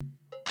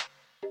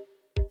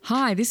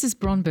Hi, this is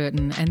Bron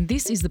and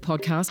this is the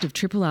podcast of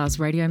Triple R's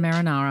Radio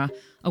Marinara,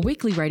 a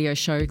weekly radio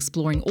show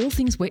exploring all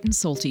things wet and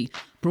salty,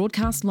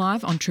 broadcast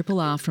live on Triple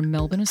R from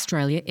Melbourne,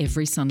 Australia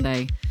every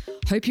Sunday.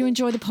 Hope you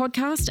enjoy the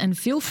podcast and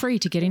feel free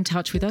to get in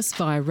touch with us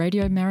via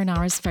Radio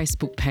Marinara's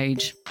Facebook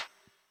page.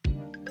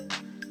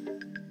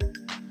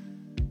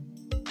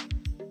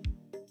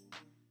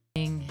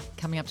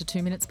 Coming up to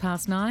 2 minutes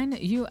past 9,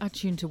 you are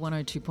tuned to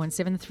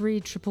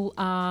 102.73 Triple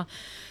R,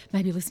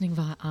 maybe listening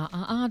via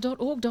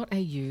rrr.org.au.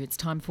 It's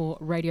time for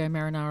Radio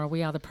Marinara.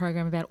 We are the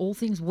program about all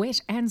things wet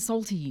and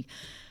salty.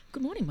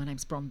 Good morning, my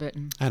name's Bron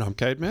Burton. And I'm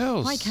Kade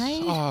Mills. Hi,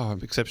 Kade. Oh,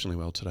 I'm exceptionally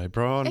well today,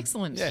 Bron.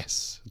 Excellent.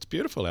 Yes, it's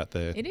beautiful out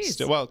there. It is.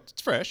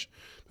 It's fresh.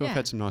 We've Yeah.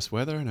 had some nice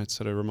weather and it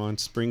sort of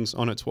reminds spring's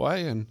on its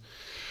way and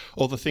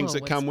all the things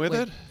that come with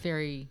we're it.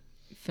 Very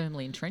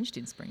firmly entrenched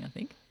in spring, I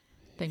think.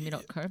 Being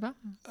mid-October.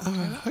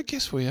 I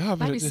guess we are.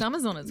 But Maybe it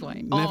summer's on its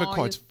way. never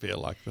quite feel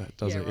like that,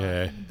 does it? Right.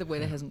 Yeah. The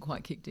weather hasn't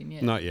quite kicked in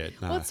yet. Not yet,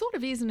 no. Well, it sort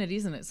of is and it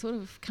isn't. It's sort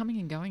of coming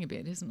and going a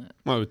bit, isn't it?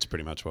 Well, it's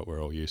pretty much what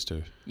we're all used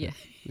to. Yeah.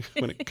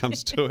 When it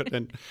comes to it.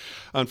 And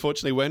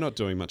unfortunately, we're not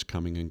doing much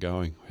coming and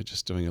going. We're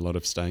just doing a lot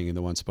of staying in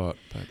the one spot,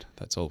 but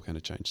that's all going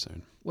to change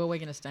soon. Well, we're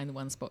going to stay in the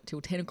one spot till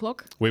 10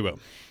 o'clock. We will.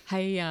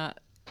 Hey,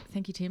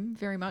 thank you, Tim,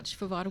 very much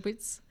for Vital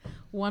Bits.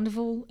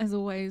 Wonderful, as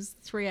always,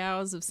 3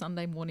 hours of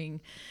Sunday morning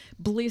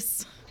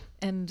bliss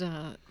and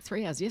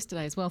 3 hours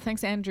yesterday as well.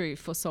 Thanks, Andrew,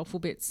 for Soulful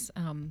Bits.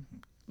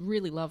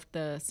 Really loved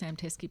the Sam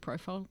Teskey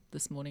profile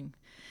this morning.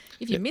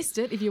 If you missed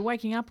it, if you're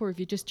waking up or if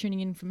you're just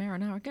tuning in from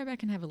Marinara, go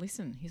back and have a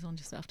listen. He's on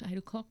just after 8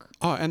 o'clock.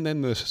 Oh, and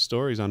then the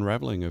story's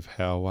unravelling of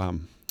how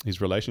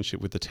his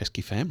relationship with the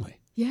Teskey family.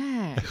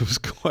 Yeah. It was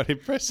quite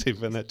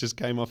impressive, and that just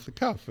came off the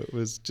cuff. It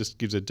was just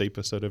gives a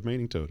deeper sort of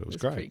meaning to it. It was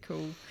great. Pretty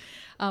cool.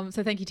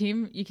 So thank you,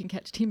 Tim. You can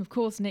catch Tim, of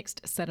course,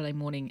 next Saturday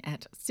morning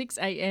at 6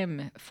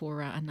 a.m.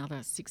 for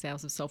another 6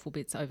 hours of Soulful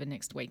Bits over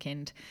next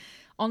weekend.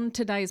 On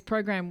today's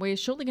program, we're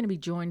shortly going to be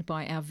joined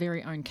by our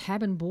very own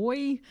cabin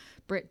boy,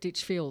 Brett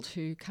Ditchfield,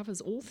 who covers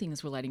all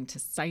things relating to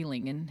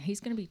sailing, and he's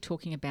going to be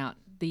talking about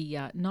the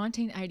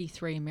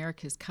 1983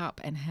 America's Cup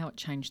and how it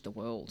changed the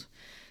world.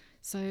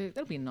 So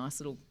that'll be a nice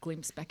little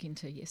glimpse back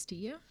into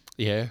yesteryear.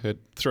 Yeah, it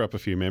threw up a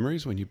few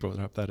memories when you brought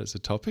up that as a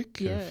topic.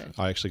 Yeah.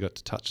 I actually got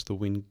to touch the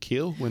wind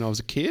keel when I was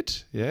a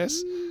kid,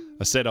 yes.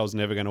 I said I was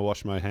never going to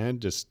wash my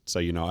hand, just so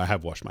you know, I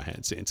have washed my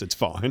hand since. It's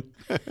fine.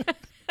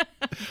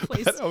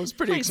 Please, I was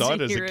pretty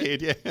excited as a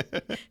kid, yeah.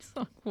 It's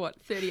like,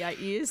 what, 38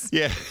 years?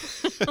 Yeah.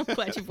 I'm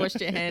glad you've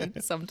washed your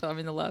hand sometime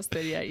in the last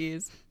 38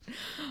 years.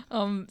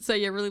 So,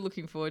 yeah, really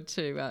looking forward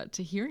to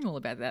hearing all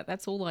about that.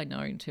 That's all I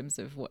know in terms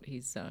of what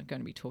he's going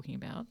to be talking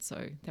about, so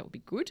that will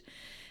be good.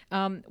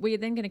 We are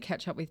then going to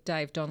catch up with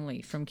Dave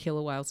Donnelly from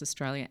Killer Whales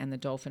Australia and the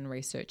Dolphin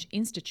Research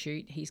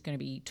Institute. He's going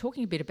to be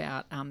talking a bit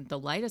about the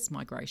latest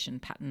migration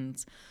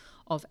patterns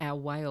of our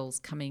whales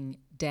coming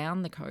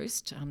down the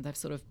coast. They've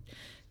sort of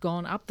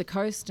gone up the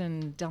coast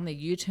and done their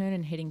U-turn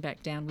and heading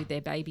back down with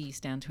their babies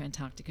down to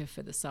Antarctica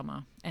for the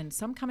summer, and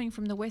some coming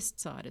from the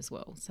west side as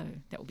well, so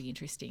that will be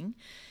interesting.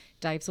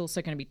 Dave's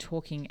also going to be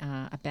talking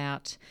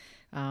about,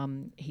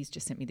 he's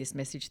just sent me this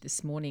message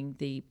this morning,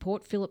 the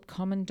Port Phillip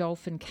Common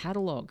Dolphin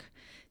Catalogue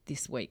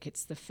this week.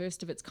 It's the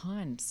first of its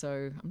kind, so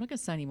I'm not going to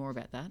say any more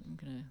about that. I'm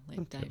going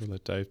to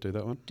Let Dave do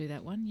that one. Do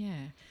that one,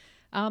 yeah.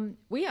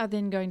 We are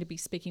then going to be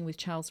speaking with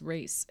Charles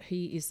Reis.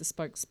 He is the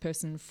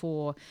spokesperson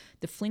for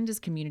the Flinders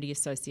Community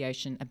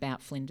Association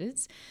about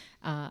Flinders,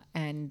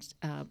 and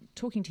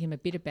talking to him a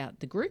bit about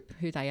the group,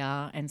 who they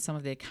are, and some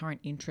of their current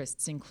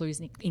interests,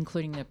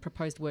 including the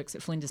proposed works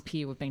at Flinders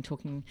Pier. We've been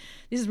talking.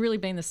 This has really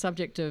been the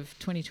subject of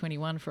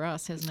 2021 for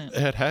us, hasn't it?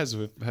 It has.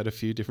 We've had a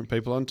few different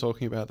people on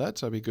talking about that,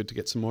 so it'd be good to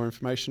get some more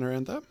information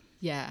around that.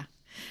 Yeah.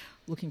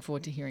 Looking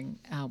forward to hearing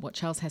what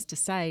Charles has to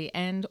say,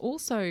 and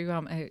also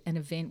an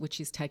event which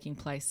is taking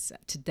place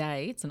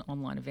today. It's an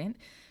online event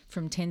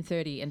from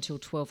 10:30 until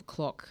 12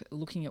 o'clock,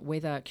 looking at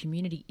whether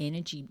community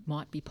energy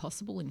might be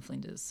possible in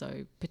Flinders,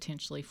 so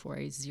potentially for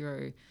a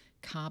zero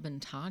carbon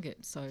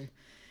target. So,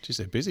 geez,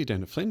 they're busy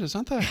down at Flinders,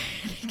 aren't they?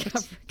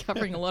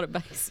 Covering a lot of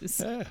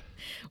bases. Yeah.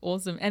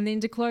 Awesome. And then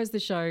to close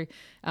the show,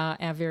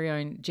 our very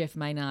own Jeff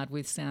Maynard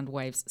with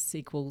Soundwaves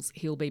SEAquels.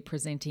 He'll be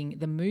presenting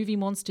The Movie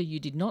Monster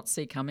You Did Not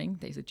See Coming.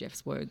 These are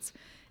Jeff's words.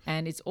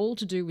 And it's all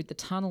to do with the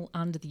tunnel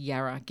under the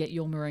Yarra. Get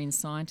your marine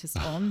scientists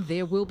on.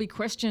 There will be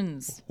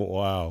questions.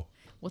 Wow.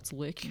 What's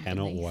lurking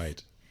Cannot beneath?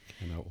 wait.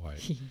 Cannot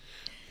wait.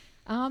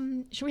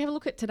 Should we have a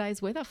look at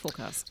today's weather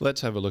forecast?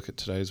 Let's have a look at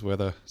today's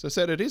weather. As I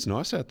said, it is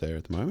nice out there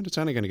at the moment. It's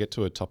only going to get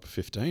to a top of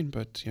 15,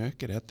 but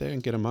get out there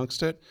and get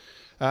amongst it.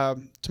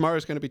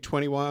 Tomorrow's going to be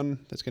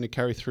 21. That's going to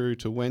carry through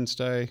to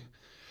Wednesday.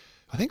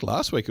 I think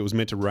last week it was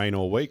meant to rain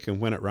all week,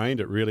 and when it rained,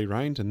 it really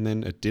rained, and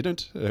then it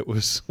didn't. It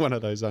was one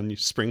of those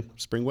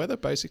spring weather,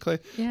 basically.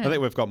 Yeah. I think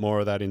we've got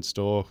more of that in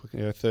store.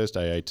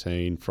 Thursday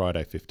 18,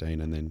 Friday 15,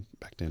 and then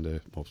back down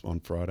to on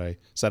Friday.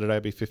 Saturday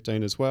will be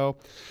 15 as well.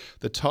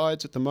 The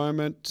tides at the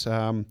moment,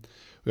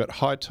 We've got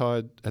high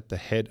tide at the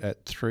head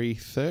at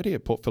 3:30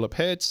 at Port Phillip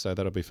Heads, so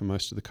that'll be for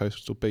most of the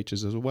coastal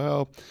beaches as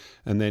well.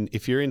 And then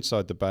if you're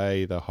inside the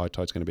bay, the high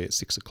tide's going to be at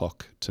 6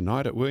 o'clock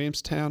tonight at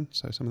Williamstown,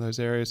 so some of those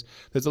areas.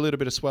 There's a little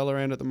bit of swell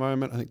around at the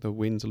moment. I think the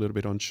wind's a little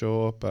bit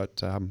onshore,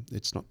 but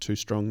it's not too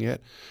strong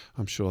yet.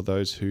 I'm sure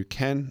those who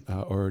can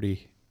are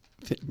already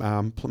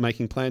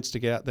making plans to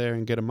get out there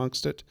and get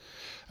amongst it.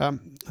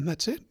 And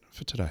that's it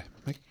for today.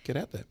 Get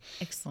out there.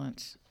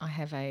 Excellent. I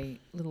have a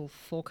little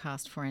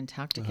forecast for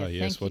Antarctica. Oh, yes.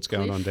 Thank you, What's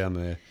going on down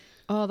there?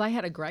 Oh, they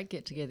had a great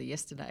get-together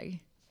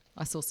yesterday.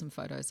 I saw some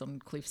photos on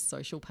Cliff's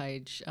social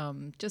page,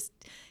 just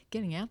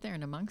getting out there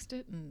and amongst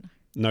it and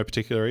no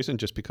particular reason,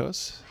 just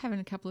because? having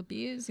a couple of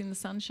beers in the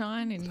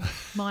sunshine in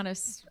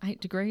minus 8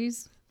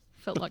 degrees.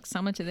 Felt like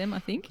summer to them, I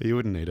think. You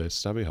wouldn't need a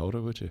stubby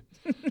holder, would you?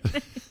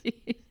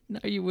 No,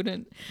 you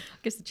wouldn't. I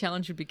guess the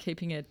challenge would be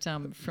keeping it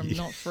from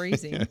not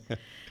freezing.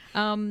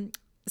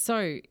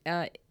 So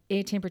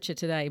air temperature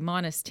today,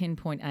 minus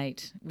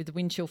 10.8, with the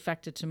wind chill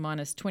factor to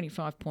minus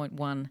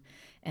 25.1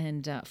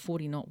 and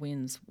 40 knot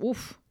winds.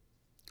 Oof.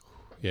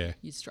 Yeah.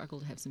 You'd struggle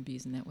to have some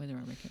beers in that weather,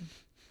 I reckon.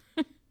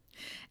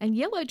 And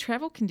yellow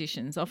travel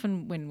conditions.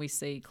 Often when we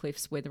see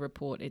Cliff's weather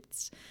report,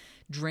 it's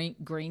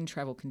green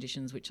travel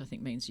conditions, which I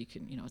think means you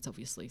can, it's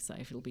obviously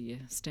safe. It'll be a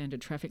standard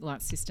traffic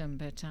light system.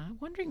 But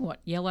wondering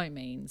what yellow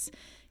means.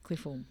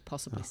 Cliff will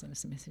possibly send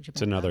us a message about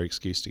It's another that.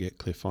 excuse to get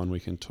Cliff on.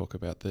 We can talk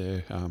about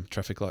their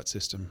traffic light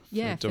system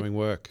for doing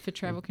work. For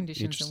travel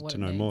conditions Interested and what to it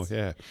know means. more,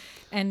 yeah.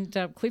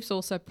 And Cliff's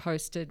also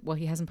posted, well,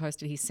 he hasn't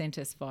posted, he sent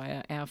us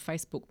via our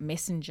Facebook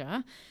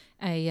Messenger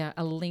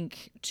a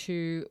link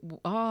to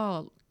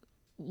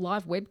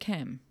live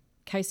webcam,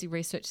 Casey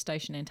Research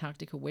Station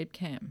Antarctica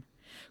webcam.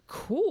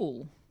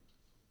 Cool.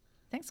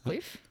 Thanks,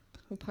 Cliff.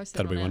 We'll post that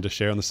That'll be on one to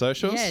share on the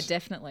socials. Yeah,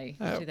 definitely.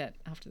 We'll do that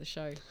after the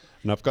show.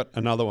 And I've got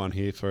another one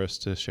here for us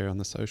to share on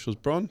the socials,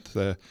 Bron.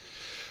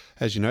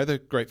 As you know, the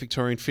Great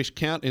Victorian Fish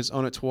Count is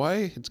on its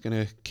way. It's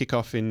going to kick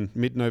off in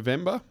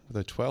mid-November,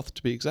 the 12th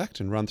to be exact,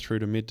 and run through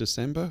to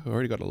mid-December. We've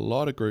already got a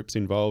lot of groups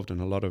involved and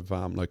a lot of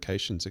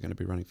locations are going to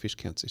be running fish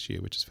counts this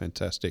year, which is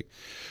fantastic.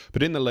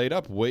 But in the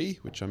lead-up,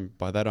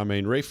 by that I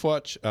mean Reef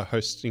Watch, are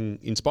hosting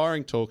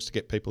inspiring talks to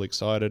get people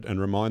excited and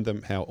remind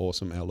them how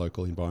awesome our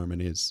local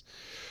environment is.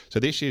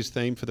 So this year's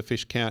theme for the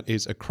fish count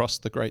is Across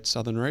the Great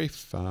Southern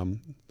Reef.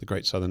 The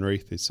Great Southern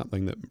Reef is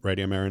something that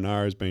Radio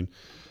Marinara has been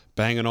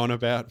banging on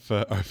about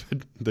for over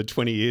the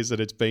 20 years that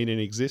it's been in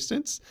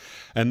existence.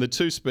 And the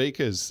two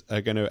speakers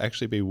are going to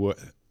actually be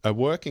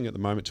working at the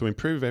moment to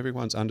improve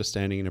everyone's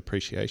understanding and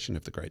appreciation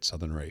of the Great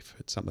Southern Reef.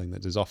 It's something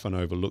that is often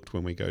overlooked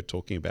when we go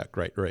talking about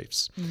great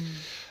reefs.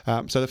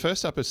 So the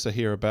first up is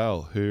Sahira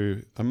Bell,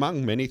 who,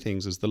 among many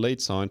things, is the lead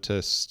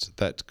scientist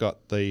that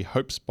got the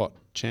Hope Spot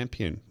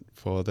champion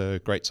for the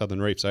Great Southern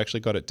Reef. So I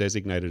actually got it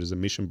designated as a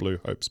Mission Blue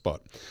Hope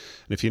Spot.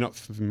 And if you're not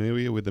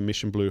familiar with the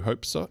Mission Blue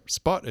Hope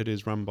Spot, it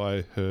is run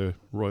by Her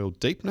Royal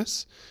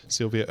Deepness,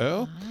 Sylvia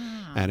Earle,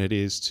 and it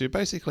is to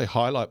basically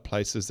highlight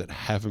places that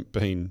haven't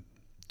been,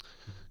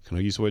 can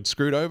I use the word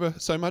screwed over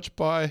so much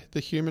by the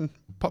human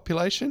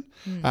population,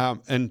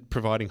 and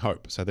providing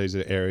hope. So these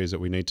are areas that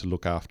we need to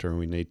look after and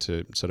we need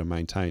to sort of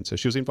maintain. So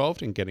she was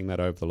involved in getting that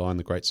over the line,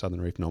 the Great Southern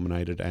Reef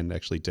nominated and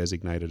actually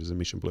designated as a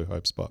Mission Blue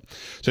Hope Spot.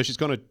 So she's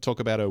going to talk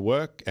about her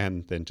work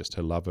and then just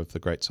her love of the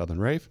Great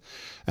Southern Reef.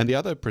 And the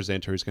other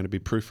presenter is going to be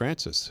Prue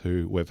Francis,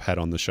 who we've had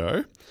on the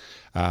show,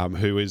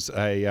 who is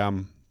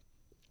a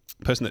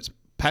person that's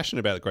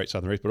passionate about the Great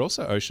Southern Reef, but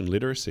also ocean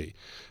literacy.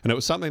 And it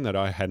was something that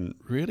I hadn't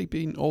really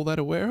been all that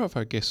aware of.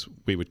 I guess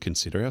we would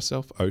consider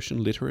ourselves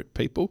ocean literate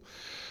people,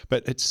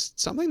 but it's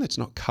something that's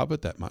not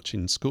covered that much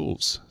in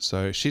schools.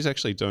 So she's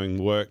actually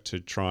doing work to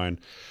try and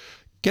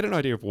get an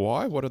idea of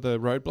why, what are the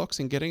roadblocks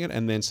in getting it,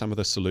 and then some of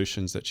the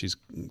solutions that she's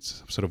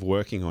sort of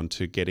working on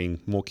to getting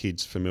more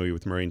kids familiar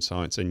with marine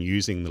science and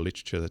using the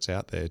literature that's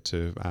out there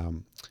to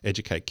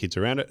educate kids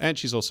around it. And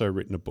she's also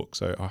written a book,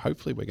 so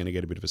hopefully we're going to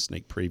get a bit of a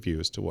sneak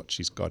preview as to what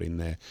she's got in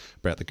there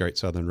about the Great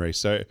Southern Reef.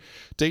 So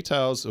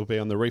details will be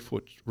on the Reef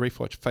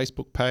Watch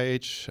Facebook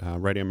page.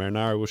 Radio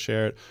Marinara will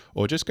share it,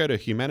 or just go to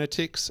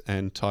Humanitics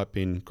and type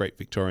in Great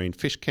Victorian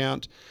Fish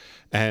Count.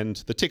 And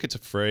the tickets are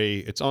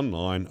free. It's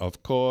online,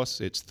 of course.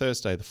 It's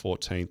Thursday the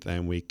 14th,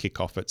 and we kick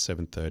off at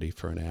 7:30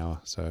 for an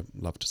hour. So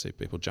love to see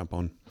people jump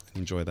on and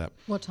enjoy that.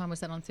 What time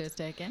was that on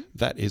Thursday again?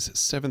 That is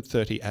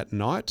 7:30 at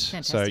night.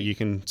 Fantastic. So you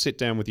can sit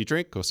down with your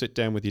drink or sit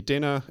down with your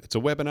dinner. It's a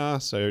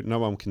webinar, so no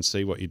one can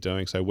see what you're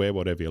doing. So wear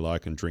whatever you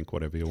like and drink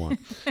whatever you want.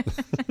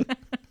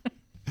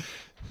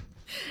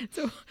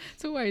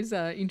 It's always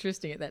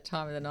interesting at that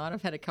time of the night.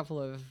 I've had a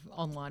couple of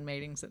online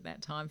meetings at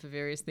that time for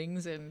various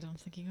things, and I'm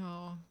thinking,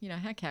 how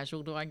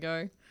casual do I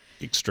go?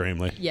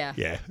 Extremely. Yeah.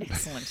 Yeah.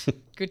 Excellent.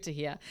 Good to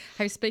hear.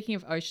 Hey, speaking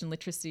of ocean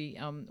literacy,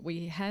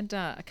 we had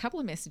a couple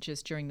of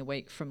messages during the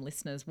week from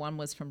listeners. One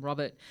was from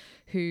Robert,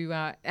 who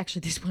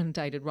actually this one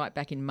dated right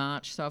back in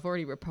March. So I've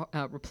already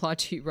replied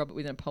to you, Robert,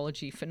 with an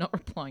apology for not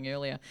replying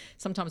earlier.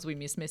 Sometimes we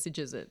miss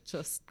messages. It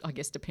just, I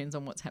guess, depends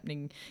on what's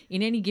happening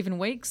in any given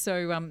week.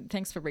 So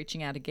thanks for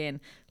reaching out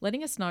again. Let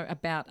letting us know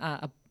about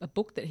a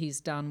book that he's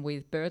done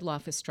with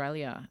BirdLife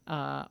Australia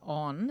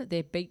on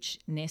their beach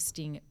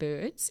nesting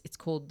birds. It's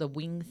called the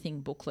Wing Thing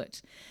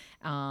Booklet.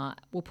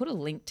 We'll put a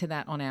link to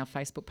that on our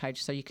Facebook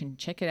page so you can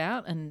check it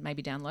out and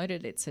maybe download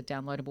it. It's a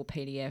downloadable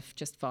PDF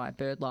just via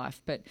BirdLife.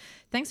 But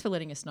thanks for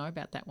letting us know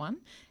about that one.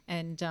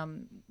 And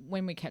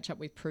when we catch up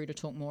with Prue to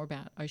talk more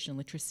about ocean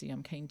literacy,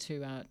 I'm keen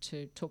to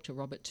talk to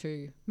Robert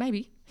too.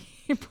 Maybe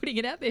putting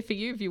it out there for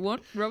you if you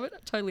want, Robert.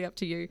 Totally up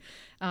to you.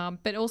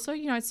 But also,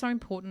 it's so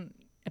important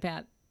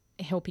about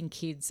helping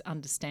kids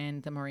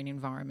understand the marine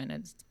environment.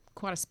 It's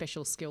quite a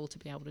special skill to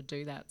be able to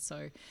do that.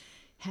 So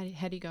how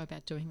do you go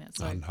about doing that?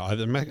 So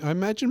I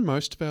imagine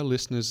most of our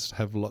listeners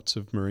have lots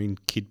of marine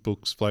kid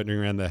books floating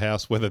around their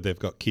house, whether they've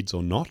got kids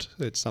or not.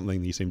 It's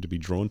something you seem to be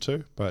drawn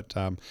to. But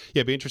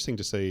it'd be interesting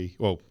to see,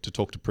 to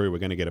talk to Prue. We're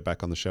going to get her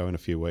back on the show in a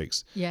few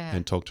weeks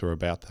and talk to her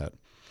about that.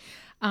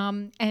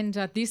 And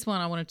this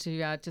one I wanted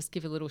to just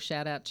give a little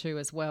shout out to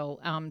as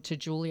well, to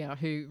Julia,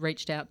 who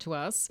reached out to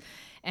us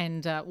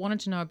and wanted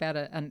to know about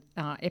an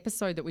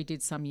episode that we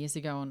did some years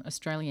ago on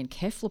Australian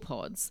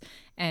cephalopods.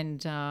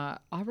 And I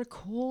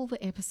recall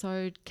the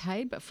episode,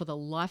 Kade, but for the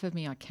life of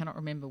me, I cannot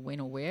remember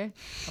when or where.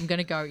 I'm going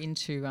to go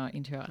into our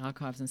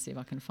archives and see if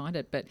I can find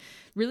it. But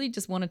really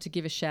just wanted to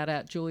give a shout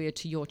out, Julia,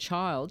 to your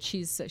child.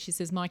 She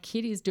says, my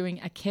kid is doing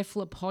a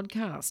cephalopod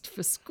podcast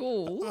for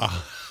school.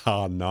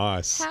 Oh,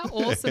 nice. How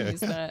awesome is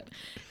that?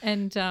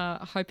 And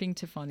hoping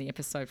to find the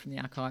episode from the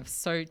archives.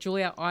 So,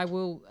 Julia, I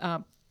will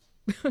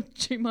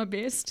do my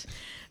best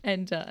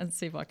and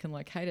see if I can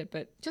locate it.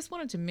 But just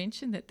wanted to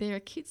mention that there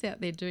are kids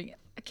out there doing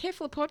a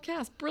cephalopod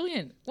podcast.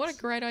 Brilliant. What a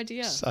great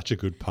idea. Such a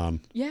good pun.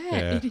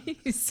 Yeah, it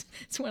is.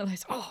 It's one of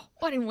those,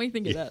 why didn't we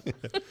think of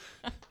that?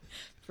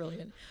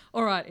 Brilliant.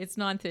 All right, it's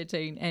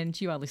 9:13 and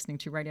you are listening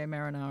to Radio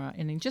Marinara.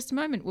 And in just a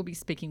moment, we'll be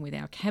speaking with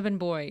our cabin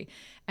boy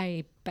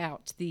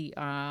about the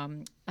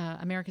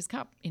America's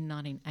Cup in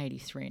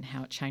 1983 and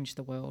how it changed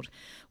the world.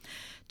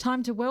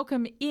 Time to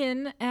welcome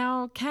in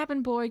our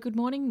cabin boy. Good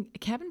morning,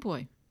 cabin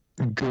boy.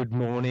 Good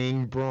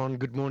morning, Bron.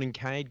 Good morning,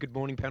 Kade. Good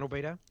morning, panel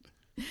beater.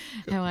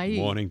 How are you?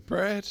 Good morning,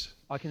 Brett.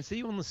 I can see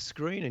you on the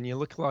screen and you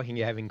look like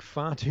you're having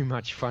far too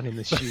much fun in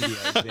the studio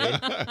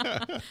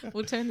there.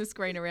 We'll turn the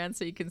screen around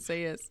so you can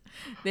see us.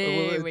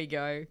 There we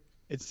go.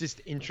 It's just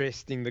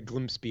interesting, the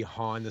glimpse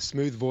behind, the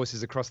smooth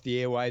voices across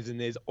the airwaves, and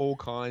there's all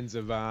kinds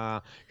of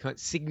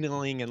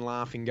signalling and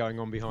laughing going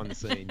on behind the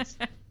scenes.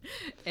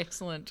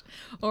 Excellent.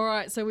 All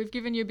right, so we've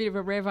given you a bit of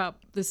a rev up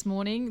this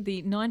morning,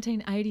 the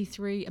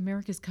 1983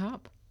 America's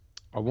Cup.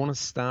 I want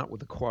to start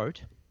with a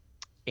quote.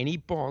 Any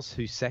boss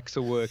who sacks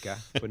a worker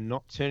for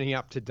not turning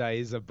up today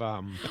is a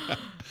bum.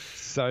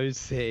 So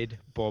said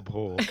Bob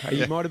Hawke.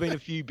 He might have been a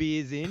few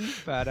beers in,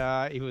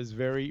 but he was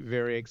very,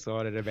 very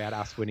excited about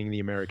us winning the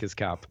America's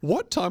Cup.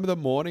 What time of the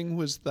morning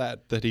was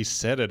that he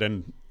said it,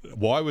 and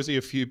why was he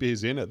a few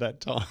beers in at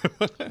that time?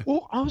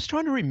 Well, I was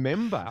trying to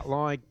remember,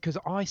 because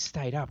I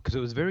stayed up because it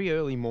was very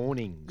early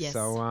morning. Yes.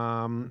 So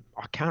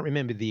I can't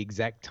remember the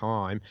exact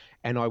time,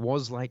 and I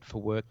was late for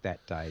work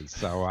that day.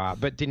 So,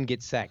 but didn't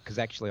get sacked because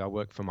actually I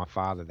worked for my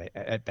father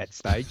at that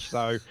stage.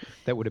 So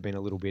that would have been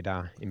a little bit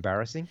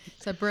embarrassing.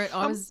 So Brett,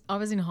 I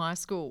was in high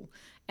school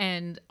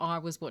and I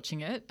was watching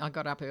it. I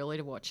got up early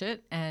to watch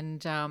it,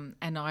 and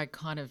I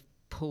kind of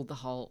pulled the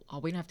whole,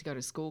 we don't have to go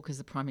to school because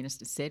the Prime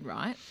Minister said,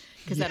 right?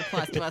 Because that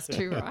applies to us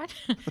too, right?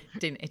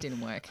 It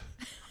didn't work.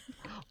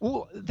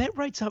 Well, that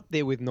rate's up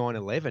there with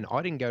 9/11.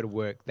 I didn't go to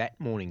work that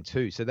morning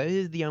too. So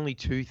those are the only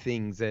two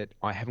things that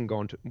I haven't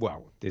gone to.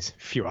 Well, there's a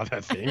few other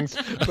things,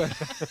 but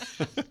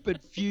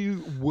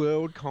few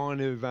world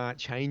kind of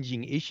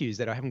changing issues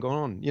that I haven't gone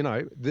on.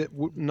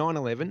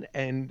 9/11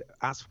 and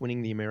us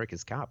winning the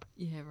America's Cup.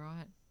 Yeah,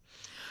 right.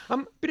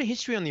 Bit of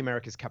history on the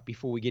America's Cup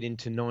before we get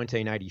into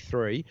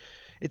 1983.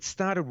 It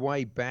started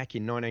way back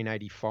in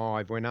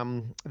 1985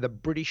 when the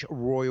British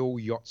Royal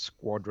Yacht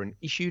Squadron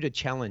issued a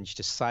challenge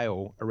to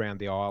sail around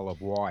the Isle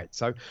of Wight.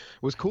 So it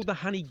was called the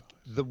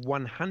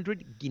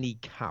 100 Guinea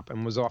Cup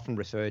and was often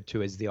referred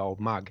to as the Old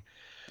Mug.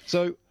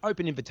 So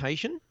open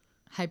invitation.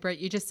 Hey, Brett,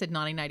 you just said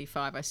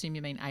 1985. I assume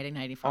you mean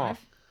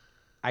 1885?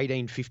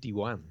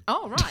 1851.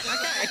 Oh, right.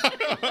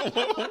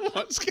 Okay.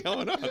 What's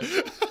going on?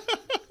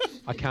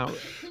 I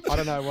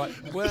don't know what.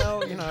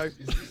 Well,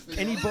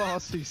 any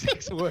boss who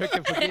sacks a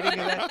worker for getting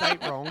that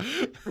date wrong.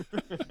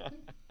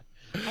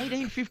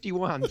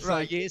 1851. So,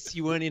 yes,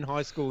 you weren't in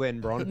high school then,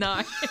 Bron.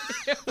 No.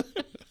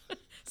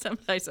 Some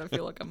days I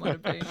feel like I might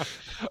have been.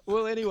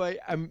 Well, anyway,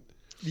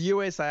 the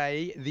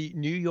USA, the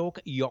New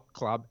York Yacht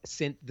Club,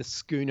 sent the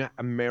schooner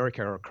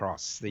America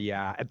across the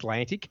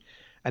Atlantic,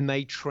 and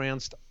they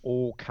trounced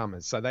all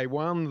comers. So they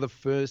won the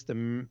first.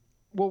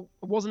 Well,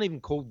 it wasn't even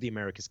called the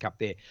America's Cup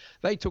there.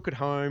 They took it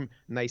home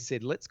and they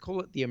said, let's call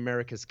it the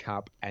America's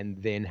Cup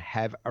and then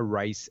have a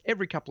race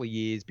every couple of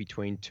years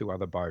between two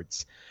other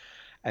boats.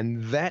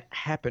 And that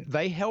happened.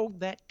 They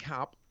held that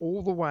cup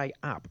all the way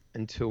up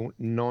until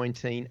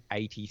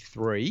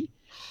 1983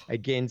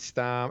 against,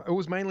 it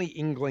was mainly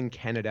England,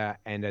 Canada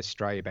and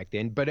Australia back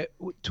then. But it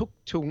took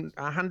till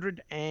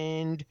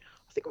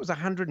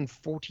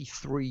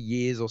 143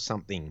 years or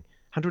something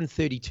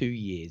 132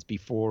 years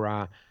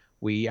before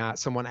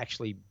someone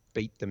actually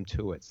beat them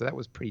to it. So that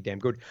was pretty damn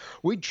good.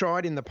 We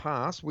tried in the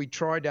past. We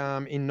tried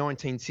in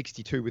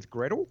 1962 with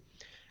Gretel.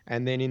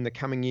 And then in the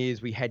coming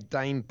years, we had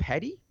Dame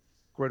Paddy,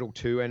 Gretel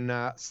 2, and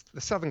the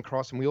Southern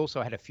Cross. And we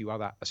also had a few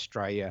other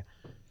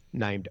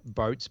Australia-named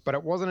boats. But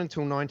it wasn't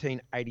until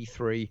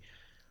 1983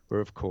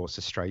 where, of course,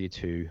 Australia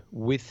 2,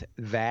 with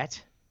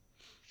that,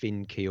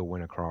 fin keel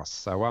went across.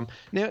 So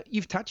now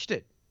you've touched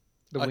it,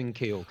 the wing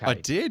keel, Kade. I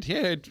did,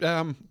 yeah. It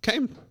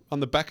came on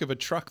the back of a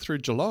truck through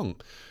Geelong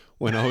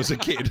when I was a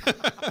kid.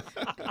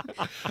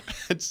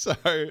 And so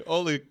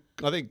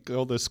I think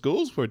all the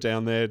schools were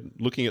down there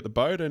looking at the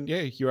boat, and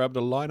yeah, you were able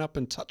to line up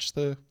and touch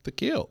the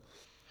keel.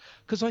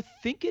 Because I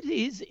think it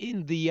is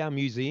in the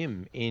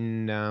museum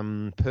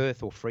in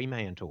Perth or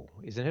Fremantle,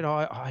 isn't it?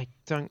 I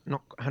don't,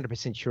 not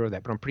 100% sure of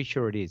that, but I'm pretty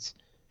sure it is.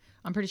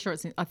 I'm pretty sure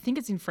I think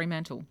it's in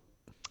Fremantle.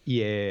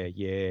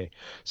 Yeah.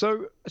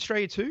 So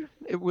Australia 2,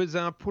 it was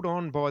put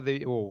on by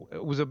it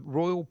was a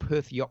Royal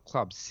Perth Yacht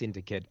Club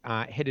syndicate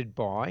headed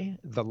by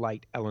the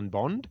late Alan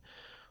Bond.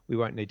 We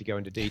won't need to go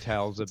into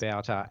details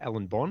about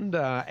Alan Bond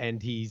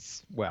and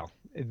his,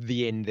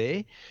 the end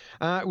there.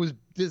 It was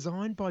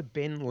designed by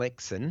Ben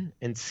Lexon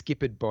and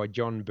skippered by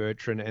John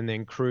Bertrand, and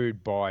then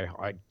crewed by,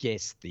 I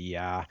guess,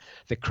 the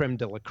creme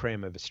de la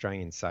creme of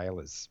Australian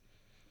sailors.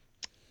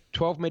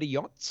 12-metre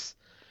yachts.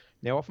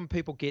 Now, often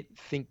people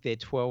think they're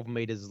 12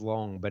 metres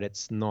long, but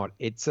it's not.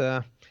 It's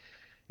a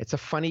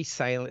funny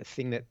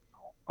thing that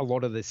a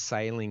lot of the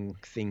sailing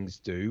things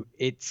do.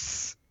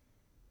 It's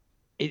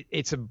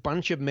a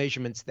bunch of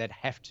measurements that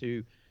have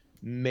to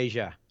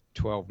measure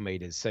 12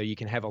 metres. So you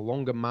can have a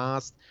longer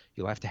mast,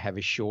 you'll have to have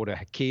a shorter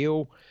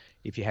keel.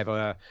 If you have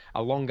a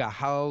longer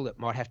hull, it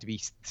might have to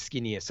be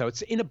skinnier. So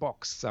it's in a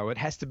box, so it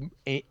has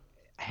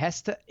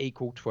to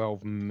equal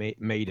 12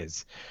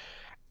 metres.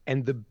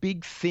 And the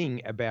big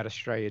thing about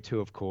Australia 2,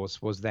 of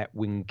course, was that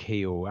wing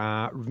keel.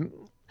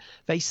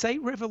 They say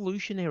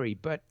revolutionary,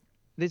 but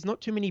there's not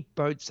too many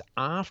boats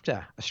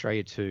after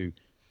Australia 2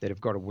 that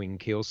have got a wing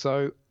keel.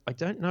 So I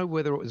don't know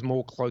whether it was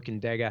more cloak and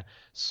dagger,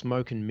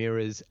 smoke and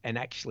mirrors, and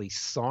actually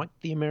psych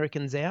the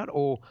Americans out,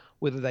 or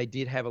whether they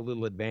did have a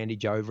little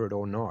advantage over it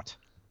or not.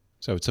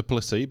 So it's a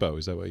placebo,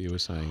 is that what you were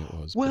saying it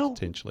was,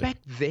 potentially? Back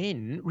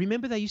then,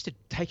 remember they used to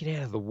take it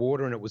out of the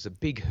water and it was a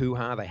big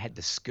hoo-ha. They had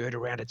the skirt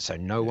around it so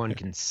no one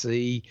can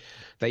see.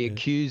 They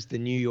accused the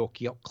New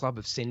York Yacht Club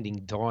of sending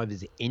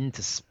divers in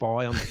to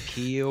spy on the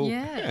keel.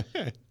 Yeah.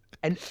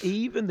 And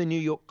even the New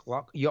York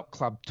Yacht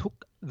Club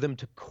took them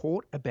to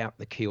court about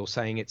the keel,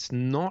 saying it's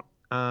not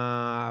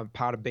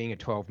part of being a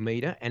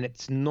 12-metre and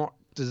it's not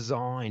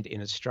designed in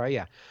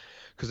Australia.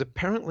 Because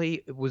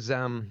apparently it was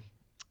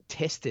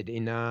tested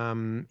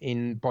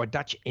by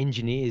Dutch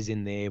engineers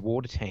in their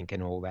water tank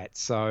and all that.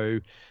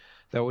 So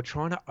they were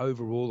trying to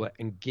overrule it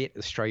and get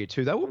Australia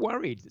 2. They were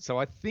worried. So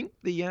I think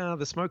the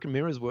smoke and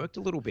mirrors worked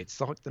a little bit,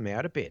 psyched them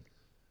out a bit.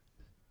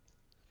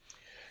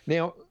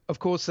 Now, of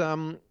course,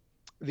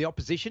 the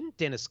opposition,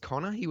 Dennis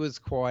Conner, he was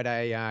quite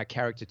a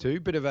character too,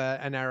 bit of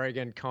an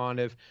arrogant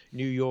kind of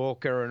New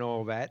Yorker and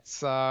all that.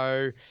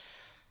 So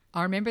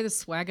I remember the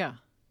swagger.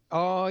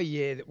 Oh,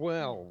 yeah.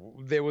 Well,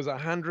 there was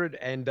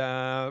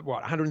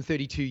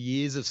 132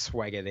 years of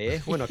swagger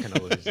there. We're not going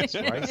to lose this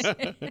race.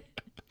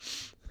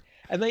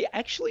 And they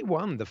actually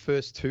won the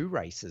first 2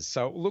 races.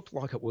 So it looked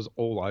like it was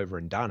all over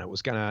and done. It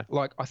was going to,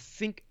 I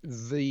think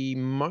the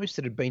most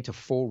it had been to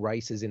 4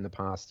 races in the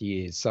past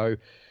years. So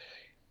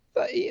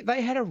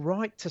they had a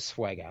right to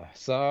swagger.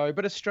 So,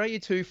 but Australia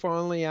 2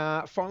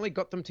 finally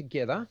got them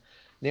together.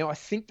 Now, I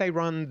think they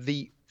run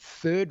the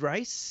 3rd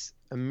race.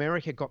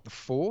 America got the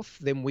 4th,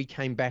 then we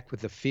came back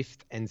with the 5th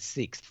and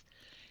 6th.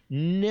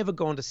 Never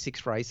gone to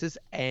 6 races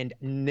and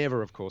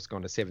never, of course,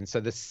 gone to 7.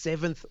 So the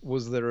 7th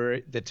was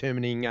the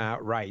determining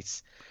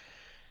race.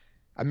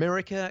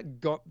 America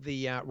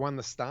won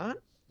the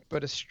start,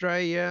 but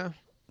Australia,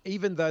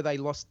 even though they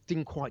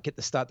didn't quite get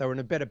the start, they were in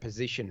a better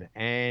position.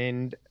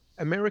 And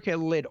America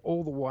led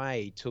all the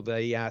way to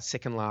the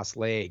second last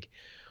leg,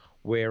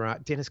 where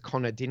Dennis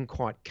Conner didn't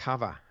quite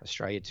cover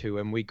Australia 2,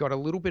 and we got a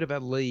little bit of a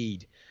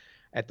lead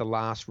at the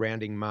last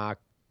rounding mark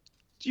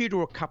due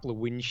to a couple of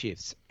wind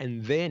shifts.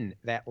 And then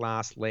that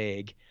last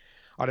leg,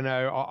 I don't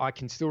know, I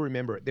can still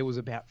remember it. There was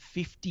about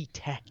 50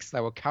 tacks.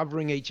 They were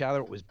covering each other.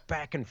 It was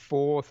back and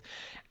forth.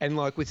 And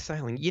like with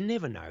sailing, you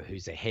never know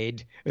who's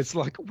ahead. It's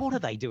like, what are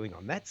they doing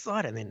on that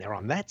side? And then they're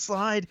on that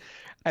side.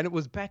 And it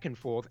was back and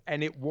forth.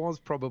 And it was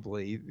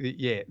probably,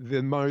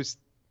 the most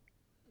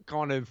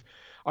kind of,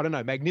 I don't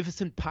know,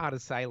 magnificent part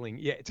of sailing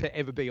to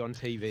ever be on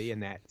TV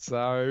and that.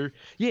 So,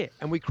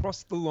 and we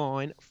crossed the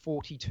line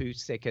 42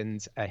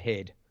 seconds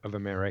ahead of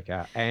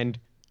America, and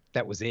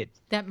that was it.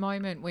 That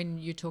moment when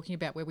you're talking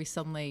about where we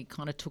suddenly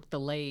kind of took the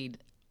lead,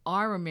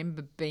 I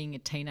remember being a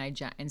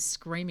teenager and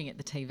screaming at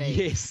the TV.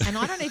 Yes. And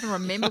I don't even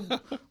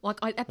remember,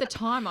 at the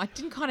time, I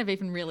didn't kind of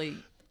even really,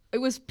 it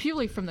was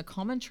purely from the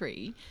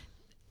commentary,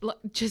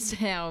 just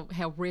how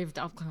revved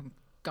up, I'm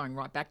going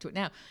right back to it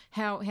now,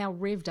 how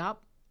revved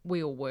up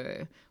we all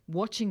were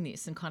watching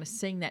this and kind of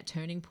seeing that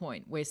turning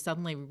point where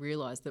suddenly we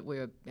realised that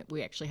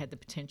we actually had the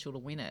potential to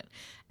win it.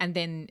 And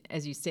then,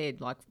 as you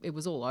said, like it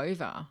was all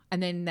over.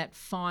 And then that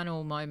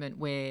final moment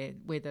where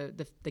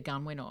the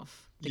gun went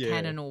off, the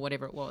cannon or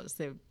whatever it was,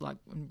 they like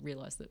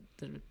realised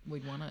that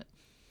we'd won it.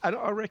 And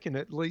I reckon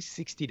at least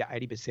 60 to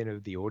 80%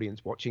 of the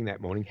audience watching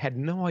that morning had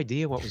no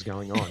idea what was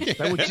going on.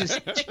 They were just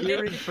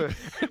cheering for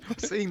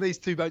seeing these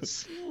two boats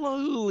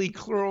slowly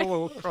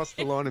crawl across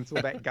the line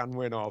until that gun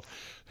went off.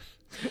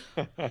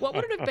 What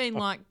would it have been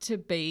like to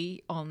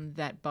be on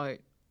that boat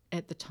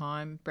at the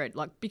time, Brett?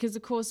 Like, because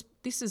of course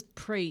this is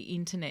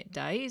pre-internet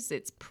days.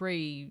 It's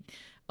pre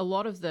a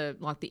lot of the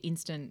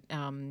instant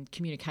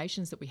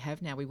communications that we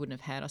have now. We wouldn't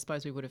have had. I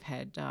suppose we would have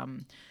had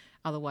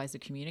other ways of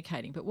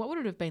communicating. But what would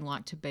it have been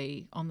like to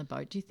be on the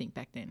boat, do you think,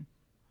 back then?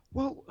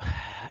 Well,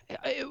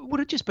 it would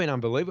have just been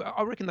unbelievable.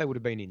 I reckon they would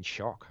have been in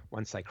shock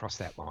once they crossed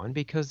that line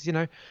because, you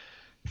know,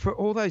 for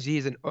all those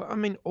years and, I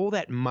mean, all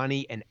that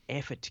money and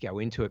effort to go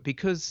into it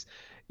because,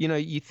 you know,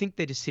 you think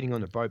they're just sitting on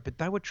the boat, but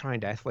they were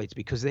trained athletes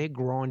because they're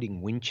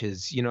grinding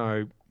winches, you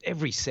know,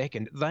 every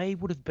second. They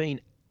would have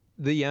been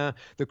the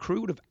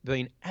crew would have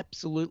been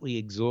absolutely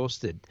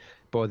exhausted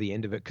by the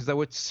end of it because they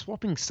were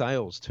swapping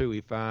sails too.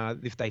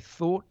 If they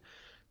thought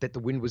that the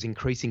wind was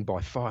increasing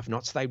by 5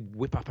 knots, they'd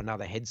whip up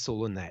another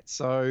headsail and that.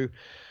 So,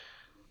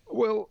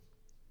 well,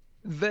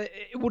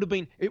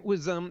 it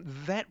was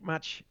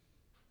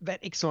that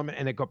excitement,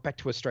 and it got back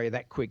to Australia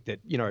that quick that,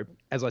 you know,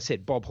 as I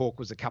said, Bob Hawke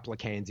was a couple of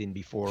cans in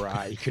before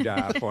he could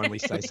finally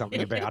say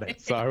something about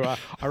it. So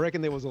I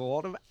reckon there was a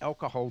lot of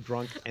alcohol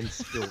drunk and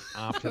spilt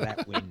after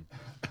that win.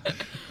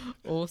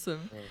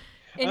 Awesome.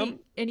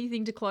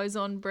 Anything to close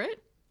on, Brett?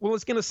 Well, I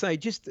was going to say,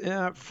 just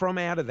from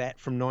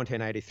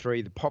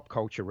 1983, the pop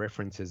culture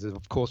references,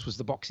 of course, was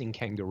the boxing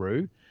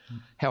kangaroo.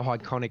 How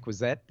iconic was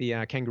that?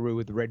 The kangaroo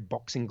with the red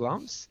boxing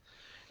gloves.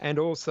 And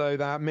also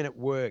the Men at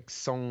Work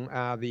song,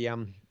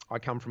 I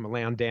Come From a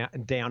Land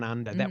Down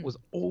Under. That was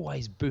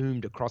always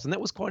boomed across. And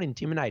that was quite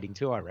intimidating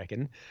too, I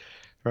reckon,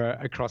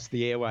 across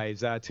the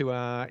airwaves to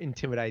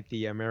intimidate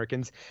the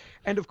Americans.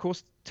 And, of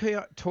course,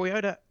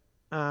 Toyota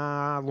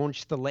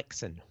launched the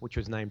Lexan, which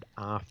was named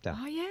after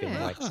Ben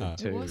Lexan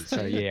too. So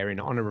in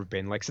honour of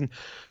Ben Lexan,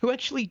 who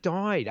actually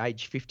died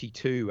aged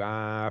 52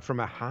 from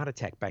a heart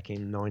attack back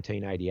in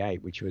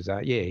 1988, which was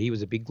he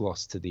was a big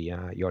loss to the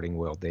yachting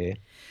world there.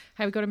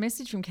 Hey, we got a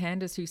message from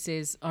Candace who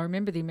says, I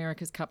remember the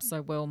America's Cup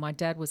so well. My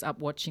dad was up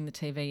watching the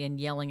TV and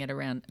yelling at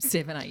around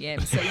 7 a.m.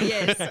 So,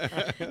 yes,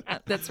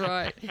 that's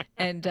right.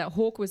 And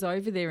Hawke was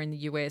over there in the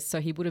US,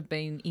 so he would have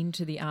been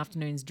into the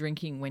afternoons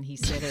drinking when he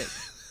said it.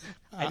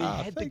 And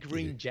he had the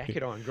green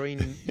jacket on,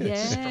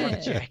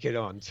 striped jacket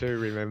on too,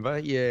 remember?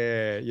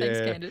 Yeah. Thanks,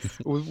 Candace.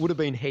 It would have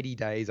been heady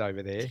days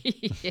over there.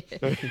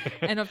 Yeah.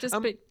 And I've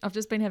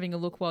just been having a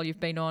look while you've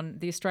been on.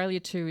 The Australia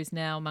 2 is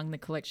now among the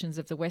collections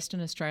of the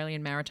Western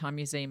Australian Maritime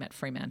Museum at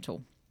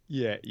Fremantle.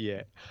 Yeah.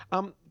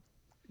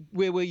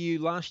 Where were you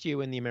last year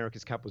when the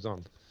America's Cup was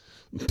on?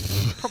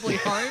 Probably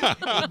home.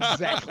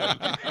 Exactly.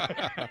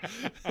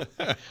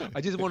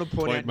 I just want to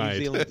point out New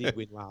Zealand did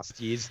win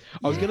last year.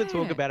 I was going to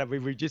talk about it,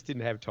 but we just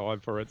didn't have time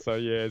for it. So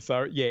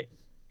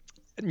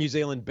New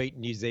Zealand beat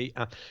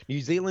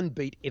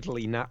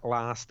Italy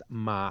last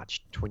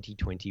March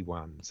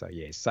 2021. So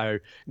so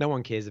no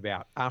one cares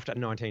about after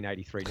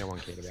 1983. No one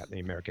cared about the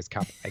America's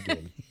Cup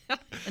again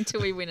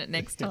until we win it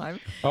next time.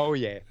 Oh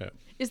yeah.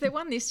 Is there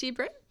one this year,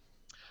 Brett?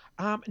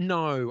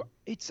 No,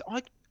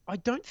 I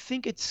don't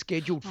think it's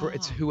scheduled for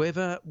it's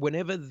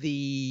whenever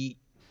the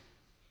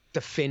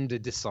defender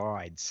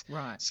decides.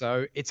 Right.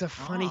 So it's a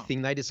funny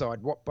thing. They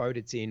decide what boat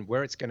it's in,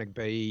 where it's going to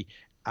be,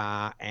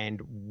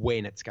 and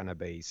when it's going to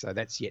be. So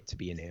that's yet to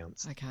be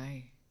announced.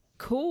 Okay.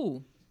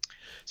 Cool.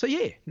 So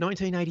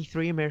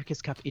 1983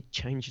 America's Cup, it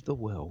changed the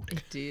world.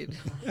 It did.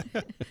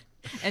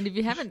 And if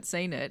you haven't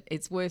seen it,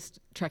 it's worth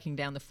tracking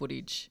down the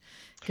footage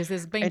because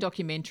there's been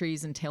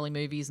documentaries and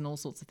telemovies and all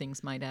sorts of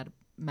things made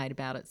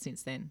about it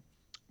since then.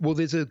 Well,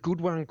 there's a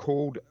good one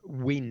called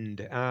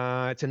Wind. It's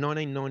a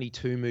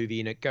 1992 movie,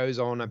 and it goes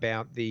on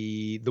about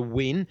the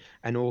win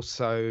and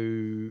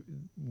also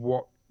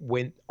what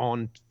went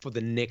on for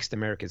the next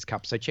America's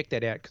Cup. So check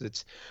that out because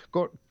it's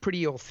got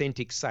pretty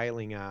authentic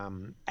sailing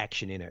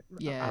action in it,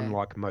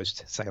 unlike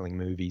most sailing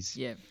movies.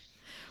 Yeah.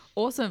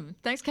 Awesome.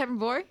 Thanks, Cabin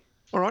Boy.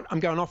 All right, I'm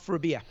going off for a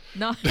beer.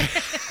 No. It's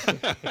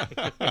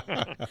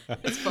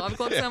 5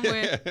 o'clock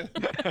somewhere.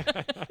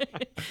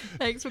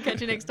 Thanks. We'll catch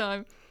you next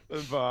time.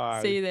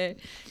 Bye. See you there.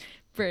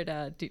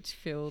 Brett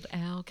Ditchfield,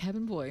 our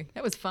cabin boy.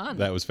 That was fun.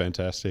 That was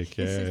fantastic.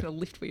 Yeah. This is the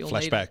lift we all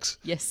Flashbacks.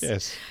 Need.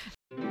 Yes.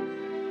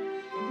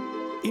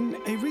 In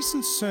a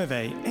recent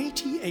survey,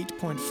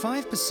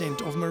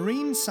 88.5% of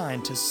marine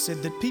scientists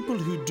said that people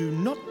who do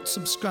not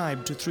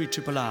subscribe to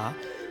 3RRR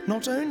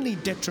not only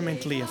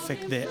detrimentally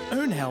affect their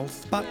own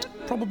health, but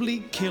probably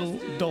kill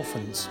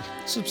dolphins.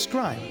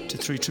 Subscribe to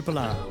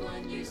 3RRR.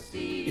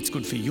 It's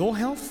good for your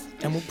health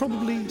and will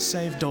probably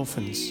save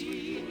dolphins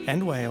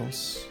and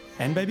whales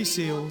and baby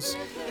seals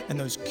and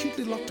those cute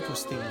little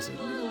octopus things.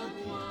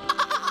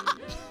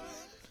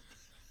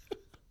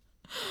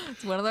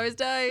 It's one of those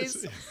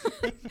days.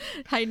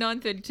 Hey,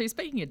 9:32.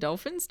 Speaking of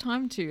dolphins,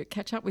 time to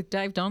catch up with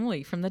Dave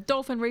Donnelly from the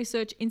Dolphin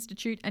Research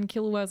Institute and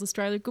Killer Whales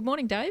Australia. Good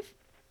morning, Dave.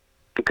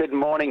 Good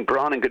morning,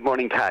 Bron, and good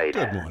morning, Kade.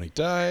 Good morning,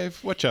 Dave.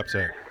 What's up,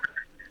 sir?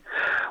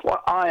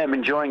 Well, I am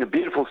enjoying a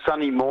beautiful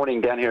sunny morning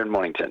down here in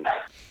Mornington.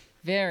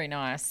 Very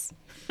nice.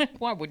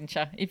 Why wouldn't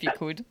you, if you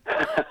could?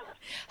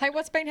 Hey,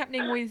 what's been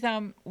happening with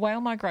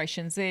whale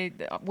migrations?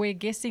 We're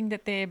guessing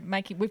that they're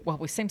making...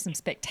 we've seen some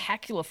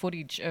spectacular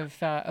footage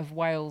of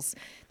whales.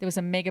 There was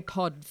a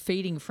megapod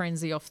feeding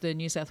frenzy off the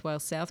New South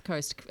Wales south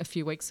coast a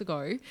few weeks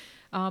ago.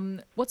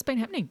 What's been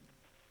happening?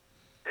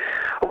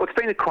 Well, it's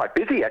been quite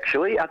busy,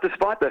 actually,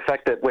 despite the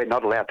fact that we're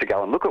not allowed to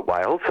go and look at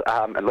whales,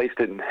 at least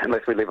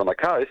unless we live on the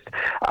coast.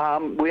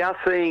 We are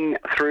seeing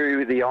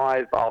through the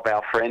eyes of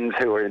our friends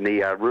who are in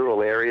the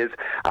rural areas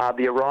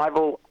the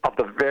arrival of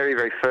the very,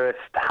 very first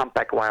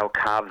humpback whale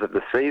calves of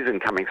the season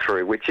coming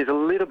through, which is a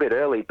little bit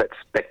early but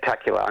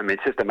spectacular. I mean,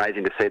 it's just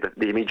amazing to see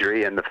the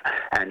imagery and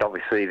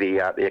obviously the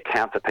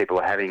accounts that people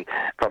are having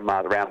from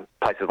around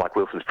places like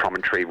Wilson's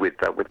Promontory with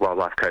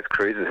Wildlife Coast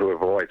Cruises, who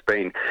have always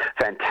been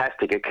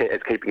fantastic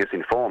at keeping us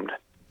informed.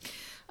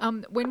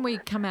 When we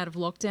come out of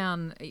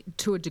lockdown,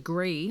 to a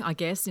degree, I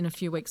guess, in a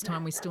few weeks'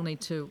 time, we still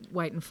need to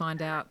wait and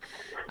find out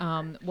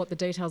what the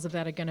details of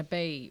that are going to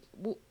be.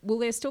 Will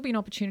there still be an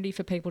opportunity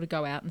for people to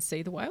go out and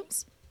see the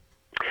whales?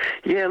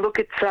 Yeah, look,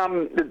 it's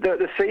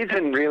the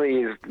season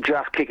really is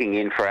just kicking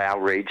in for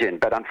our region,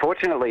 but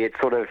unfortunately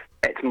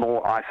it's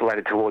more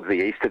isolated towards the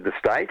east of the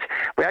state.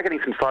 We are getting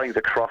some sightings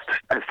across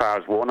as far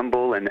as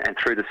Warrnambool and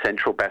through the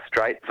central Bass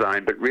Strait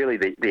zone, but really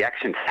the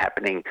action's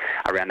happening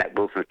around that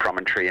Wilson's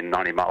Promontory and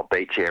 90 Mile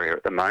Beach area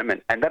at the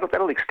moment, and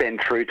that'll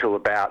extend through till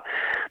about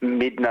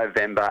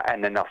mid-November,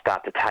 and then they'll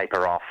start to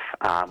taper off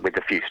with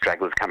a few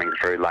stragglers coming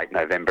through late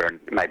November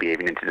and maybe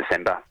even into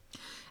December.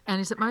 And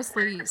is it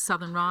mostly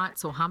southern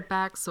rights or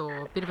humpbacks or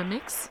a bit of a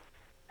mix?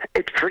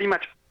 It's pretty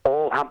much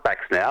all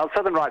humpbacks now.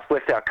 Southern rights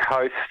left our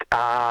coast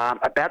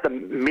about the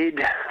mid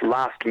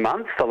last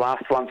month. The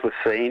last ones were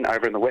seen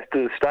over in the west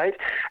of the state,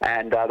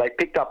 and they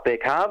picked up their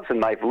calves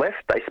and they've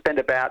left. They spent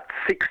about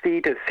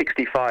 60 to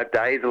 65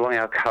 days along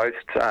our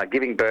coast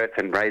giving birth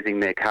and raising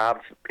their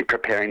calves,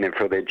 preparing them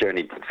for their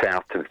journey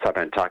south to the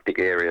southern Antarctic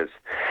areas.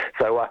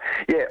 So,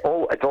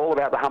 it's all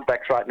about the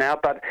humpbacks right now.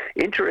 But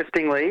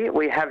interestingly,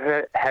 we have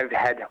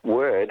had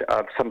word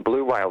of some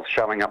blue whales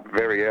showing up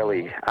very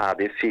early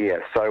this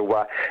year.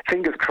 So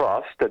fingers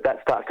crossed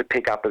that starts to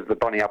pick up as the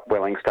Bonnie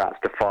upwelling starts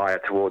to fire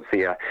towards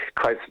the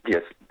close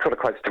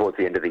towards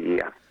the end of the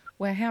year.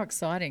 Wow, how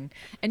exciting.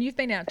 And you've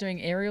been out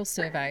doing aerial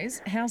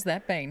surveys. How's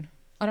that been?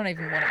 I don't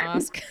even want to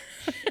ask.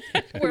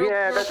 we're all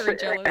very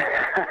jealous.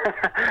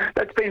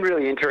 That's been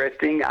really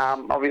interesting.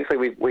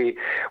 Obviously,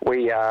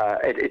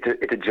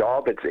 it's a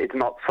job. It's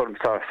not so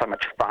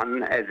much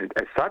fun as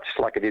such,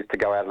 like it is to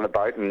go out on a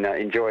boat and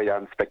enjoy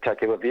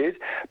spectacular views.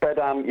 But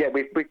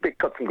we've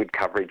got some good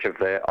coverage of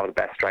the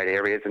Bass Strait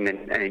areas and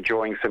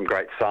enjoying some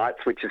great sights,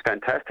 which is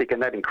fantastic.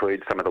 And that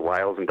includes some of the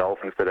whales and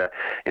dolphins that are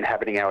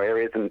inhabiting our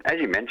areas. And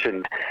as you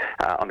mentioned,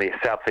 on the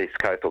southern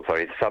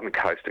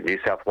coast of New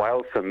South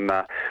Wales, some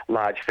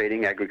large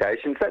feeding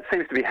aggregations. That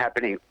seems to be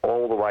happening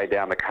all the way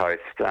down the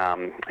coast,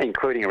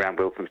 including around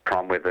Wilson's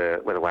Prom, where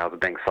the whales are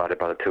being sighted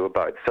by the tour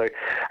boats. So,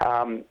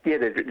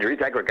 there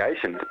is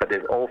aggregations, but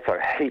there's also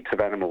heaps of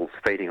animals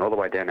feeding all the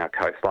way down our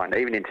coastline,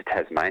 even into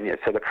Tasmania.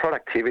 So the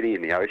productivity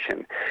in the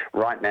ocean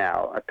right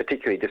now,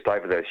 particularly just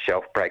over those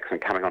shelf breaks and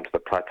coming onto the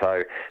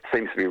plateau,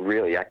 seems to be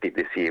really active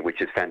this year,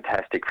 which is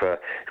fantastic.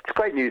 It's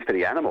great news for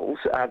the animals.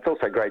 It's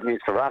also great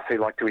news for us who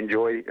like to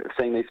enjoy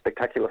seeing these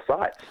spectacular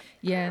sights.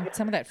 Yeah,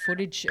 some of that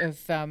footage of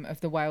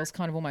the whales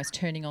kind of almost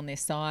turning on their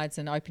sides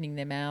and opening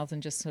their mouths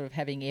and just sort of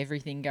having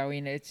everything go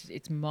in.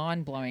 It's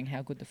mind-blowing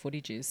how good the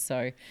footage is.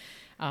 So,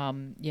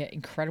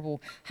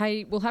 incredible.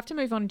 Hey, we'll have to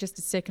move on in just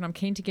a second. I'm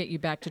keen to get you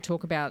back to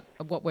talk about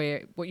what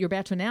you're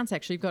about to announce,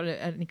 actually. You've got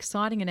an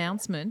exciting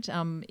announcement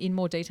in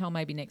more detail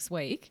maybe next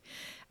week.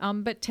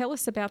 But tell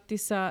us about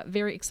this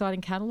very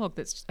exciting catalogue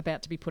that's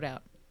about to be put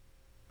out.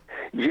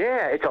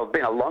 Yeah, it's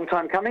been a long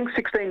time coming.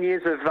 16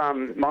 years of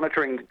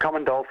monitoring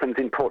common dolphins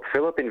in Port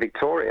Phillip in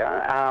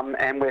Victoria,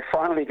 and we're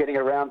finally getting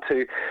around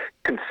to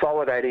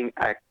consolidating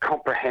a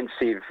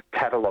comprehensive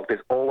catalogue.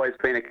 There's always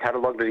been a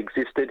catalogue that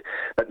existed,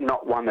 but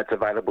not one that's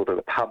available to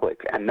the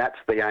public, and that's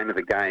the aim of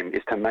the game,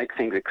 is to make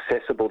things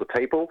accessible to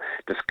people,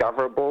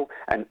 discoverable,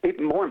 and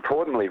even more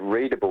importantly,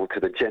 readable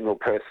to the general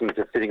person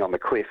just sitting on the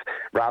cliff,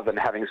 rather than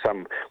having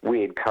some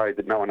weird code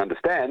that no one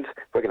understands.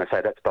 We're going to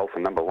say that's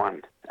dolphin number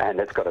one, and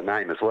it's got a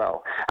name as well.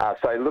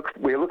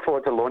 We look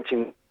forward to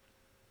launching.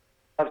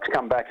 I'd love to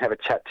come back and have a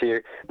chat to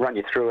you, run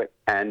you through it,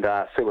 and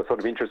see what sort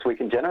of interest we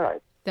can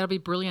generate. That'll be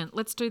brilliant.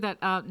 Let's do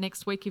that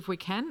next week if we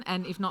can,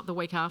 and if not, the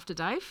week after,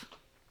 Dave.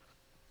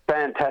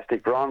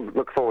 Fantastic, Bron.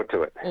 Look forward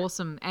to it.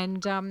 Awesome.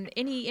 And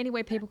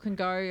anywhere people can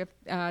go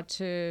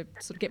to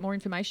sort of get more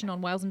information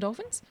on whales and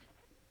dolphins?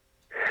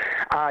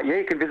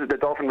 You can visit the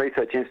Dolphin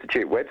Research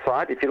Institute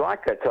website if you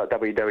like. That's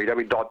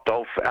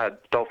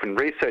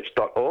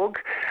www.dolphinresearch.org,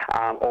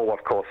 or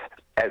of course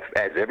as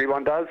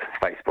everyone does,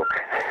 Facebook,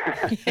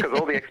 because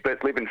all the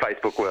experts live in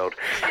Facebook world.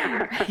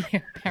 Yeah,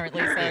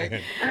 apparently so.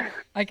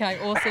 Okay,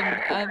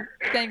 awesome.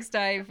 Thanks,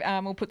 Dave.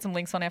 We'll put some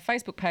links on our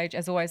Facebook page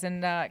as always,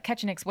 and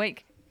catch you next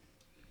week.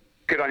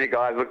 Good on you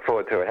guys. Look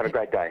forward to it. Have a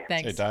great day.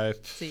 Thanks. Hey,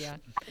 Dave. See ya.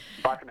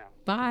 Bye for now.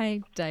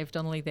 Bye, Dave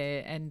Donnelly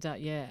there, and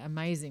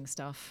amazing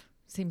stuff.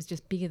 Seems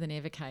just bigger than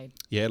ever, Kade.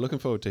 Yeah, looking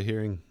forward to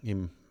hearing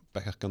him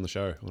back on the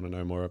show. I want to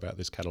know more about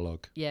this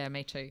catalogue. Yeah,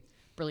 me too.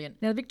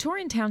 Brilliant. Now, the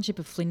Victorian township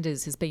of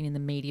Flinders has been in the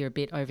media a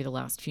bit over the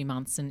last few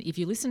months, and if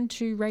you listen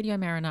to Radio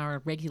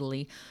Marinara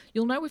regularly,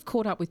 you'll know we've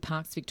caught up with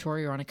Parks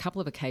Victoria on a couple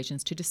of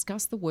occasions to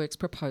discuss the works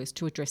proposed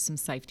to address some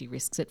safety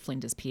risks at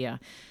Flinders Pier.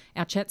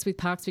 Our chats with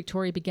Parks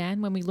Victoria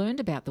began when we learned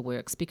about the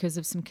works because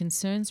of some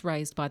concerns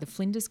raised by the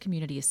Flinders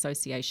Community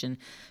Association,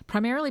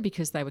 primarily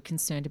because they were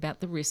concerned about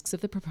the risks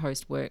of the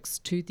proposed works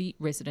to the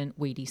resident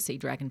weedy sea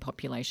dragon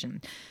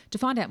population. To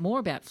find out more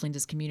about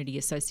Flinders Community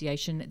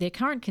Association, their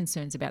current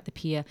concerns about the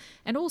pier,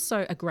 and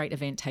also a great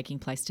event taking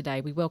place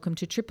today, we welcome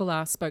to Triple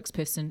R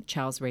spokesperson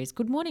Charles Reis.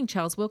 Good morning,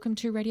 Charles. Welcome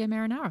to Radio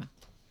Marinara.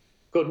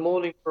 Good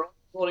morning, Bron.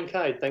 Morning,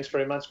 Kade. Thanks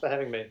very much for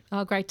having me.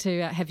 Oh, great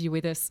to have you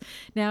with us.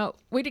 Now,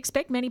 we'd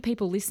expect many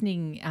people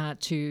listening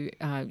to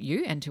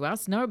you and to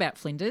us know about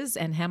Flinders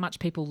and how much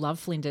people love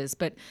Flinders,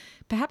 but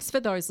perhaps for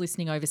those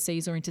listening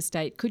overseas or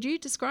interstate, could you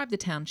describe the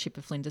township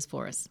of Flinders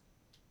for us?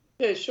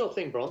 Yeah, sure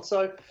thing, Bron.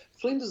 So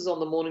Flinders is on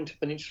the Mornington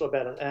Peninsula,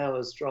 about an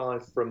hour's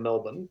drive from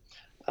Melbourne.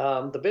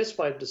 The best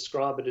way to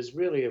describe it is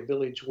really a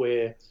village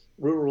where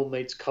rural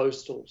meets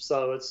coastal.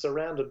 So it's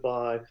surrounded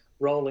by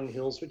rolling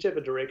hills,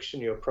 whichever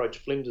direction you approach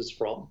Flinders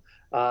from.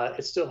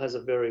 It still has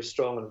a very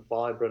strong and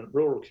vibrant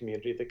rural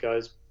community that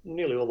goes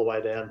nearly all the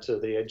way down to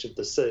the edge of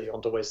the sea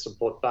onto Western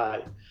Port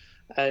Bay.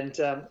 And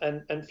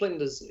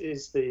Flinders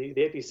is the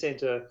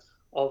epicentre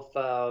of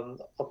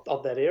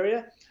that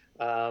area.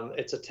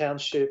 It's a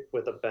township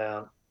with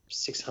about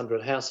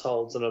 600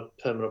 households and a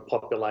permanent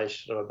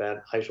population of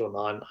about 800 or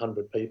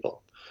 900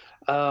 people.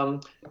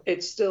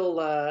 It's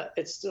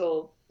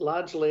still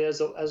largely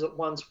as it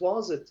once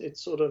was.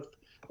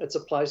 It's a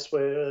place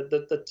where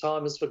the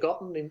time is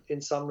forgotten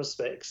in some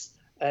respects,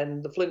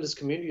 and the Flinders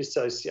Community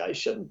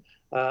Association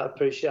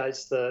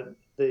appreciates both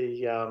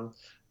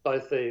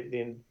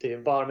the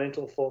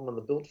environmental form and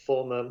the built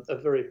form are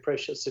very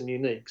precious and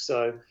unique.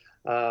 So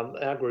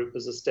our group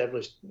was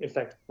established, in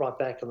fact, right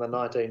back in the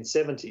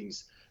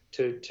 1970s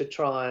to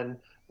try and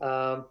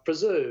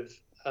preserve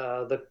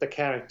the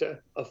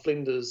character of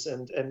Flinders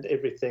and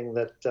everything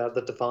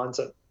that defines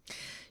it.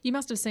 You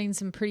must have seen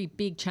some pretty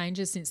big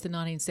changes since the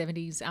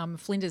 1970s.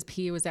 Flinders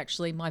Pier was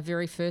actually my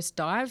very first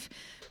dive,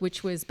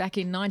 which was back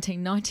in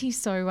 1990,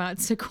 so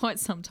it's quite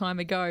some time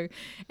ago.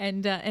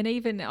 And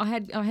even I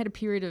had a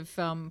period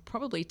of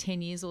probably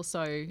 10 years or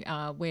so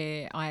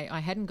where I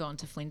hadn't gone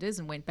to Flinders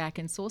and went back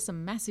and saw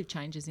some massive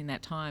changes in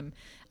that time.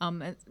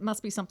 It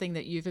must be something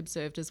that you've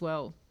observed as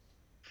well.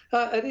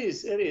 It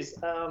is.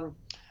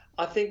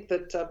 I think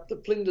that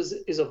the Flinders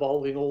is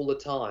evolving all the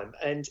time,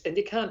 and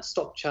you can't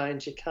stop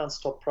change, you can't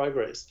stop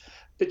progress,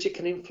 but you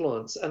can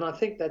influence. And I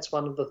think that's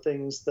one of the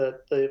things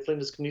that the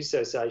Flinders Community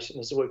Association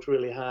has worked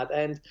really hard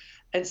and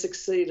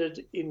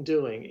succeeded in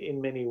doing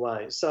in many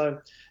ways. So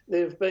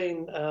there have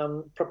been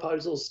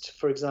proposals,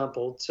 for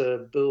example,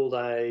 to build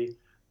a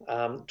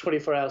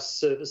 24-hour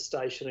service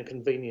station and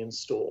convenience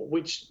store,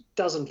 which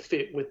doesn't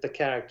fit with the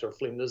character of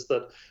Flinders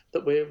that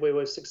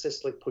we've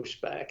successfully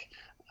pushed back.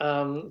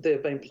 There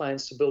have been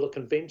plans to build a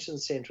convention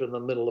centre in the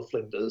middle of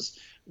Flinders,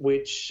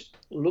 which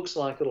looks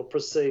like it'll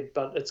proceed,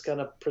 but it's going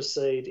to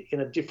proceed in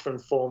a different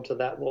form to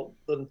that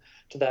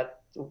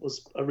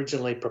was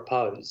originally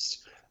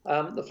proposed.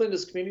 The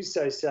Flinders Community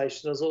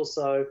Association has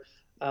also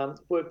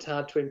worked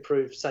hard to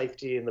improve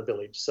safety in the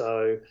village.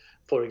 So,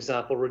 for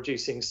example,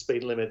 reducing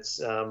speed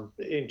limits,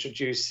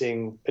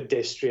 introducing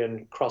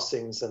pedestrian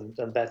crossings and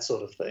that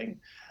sort of thing.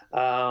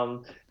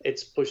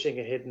 It's pushing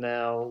ahead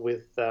now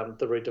with the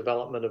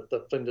redevelopment of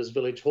the Flinders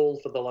Village Hall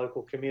for the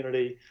local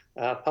community,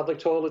 public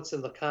toilets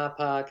in the car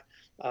park,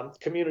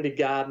 community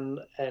garden,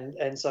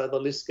 and so the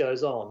list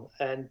goes on.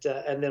 And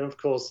then, of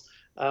course,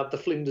 the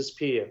Flinders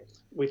Pier,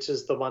 which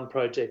is the one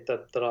project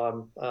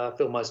that I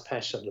feel most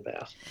passionate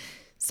about.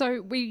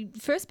 So we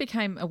first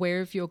became aware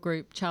of your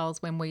group,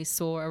 Charles, when we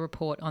saw a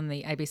report on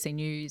the ABC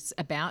News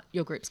about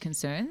your group's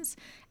concerns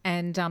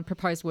and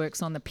proposed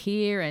works on the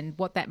pier and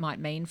what that might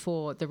mean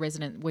for the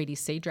resident weedy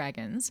sea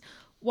dragons.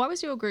 Why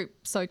was your group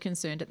so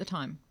concerned at the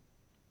time?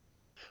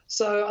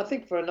 So I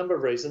think for a number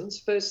of reasons.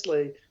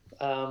 Firstly,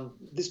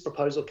 this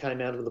proposal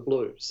came out of the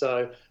blue.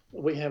 So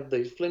we have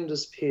the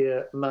Flinders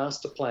Pier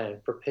master plan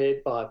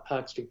prepared by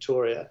Parks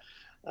Victoria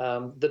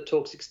that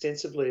talks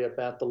extensively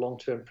about the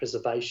long-term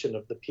preservation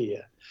of the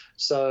pier.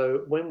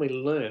 So when we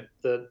learnt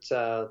that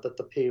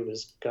the pier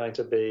was going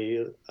to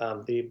be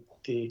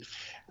the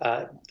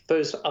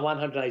first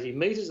 180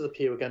 metres of the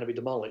pier were going to be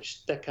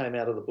demolished, that came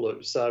out of the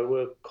blue. So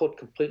we're caught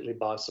completely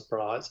by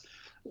surprise.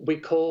 We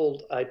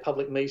called a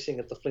public meeting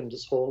at the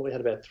Flinders Hall. We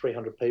had about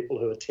 300 people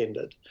who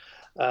attended.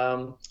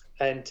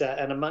 And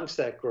amongst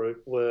that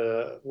group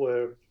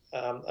were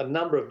a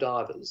number of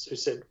divers who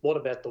said, what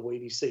about the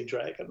weedy sea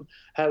dragon?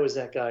 How is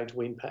that going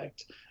to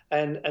impact?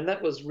 And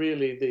that was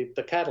really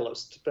the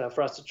catalyst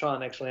for us to try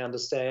and actually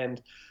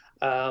understand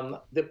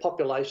the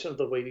population of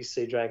the weedy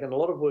sea dragon. A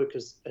lot of work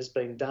has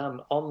been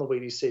done on the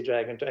weedy sea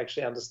dragon to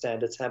actually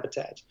understand its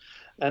habitat.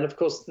 And of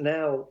course,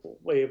 now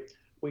we're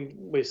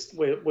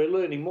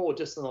learning more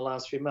just in the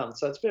last few months.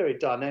 So it's very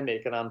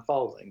dynamic and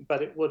unfolding.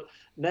 But it would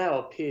now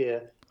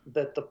appear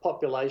that the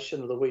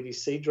population of the weedy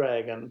sea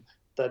dragon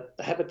that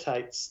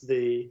habitates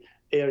the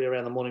area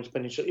around the Mornington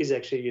Peninsula is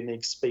actually a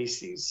unique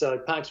species. So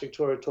Parks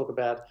Victoria talk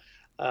about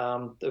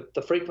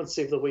the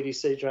frequency of the weedy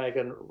sea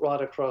dragon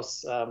right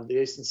across the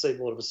eastern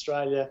seaboard of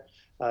Australia,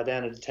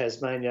 down into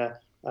Tasmania.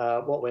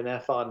 What we're now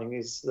finding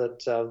is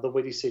that the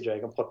weedy sea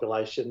dragon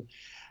population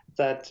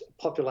that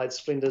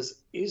populates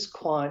Flinders is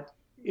quite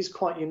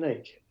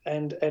unique.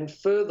 And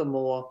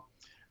furthermore,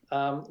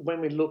 when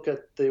we look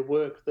at the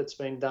work that's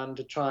been done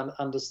to try and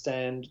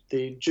understand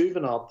the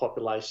juvenile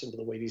population of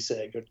the weedy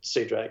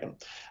sea dragon,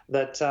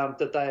 that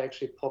they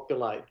actually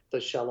populate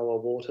the shallower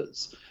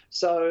waters.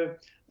 So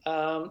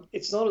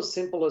it's not as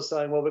simple as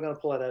saying, well, we're going to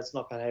pull it out, it's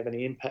not going to have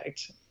any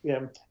impact.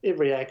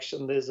 Every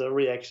action, there's a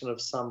reaction of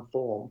some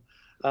form.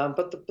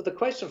 But the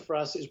question for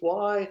us is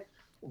why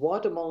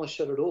demolish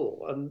it at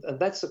all? And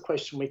that's the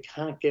question we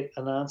can't get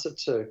an answer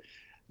to.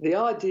 The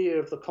idea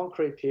of the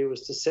concrete pier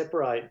was to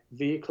separate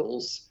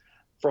vehicles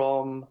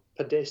from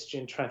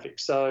pedestrian traffic.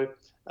 So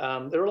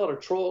there are a lot of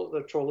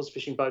trawlers,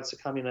 fishing boats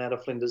that come in and out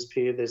of Flinders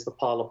Pier. There's the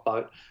pilot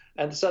boat.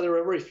 And so there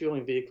are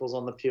refuelling vehicles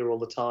on the pier all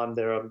the time.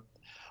 There are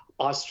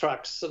ice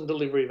trucks and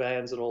delivery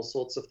vans and all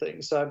sorts of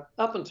things. So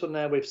up until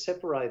now, we've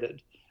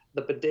separated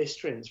the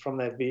pedestrians from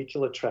their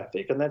vehicular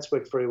traffic, and that's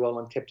worked very well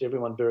and kept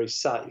everyone very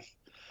safe.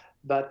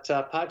 But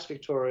Parks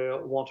Victoria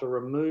want to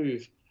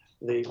remove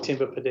the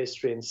timber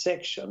pedestrian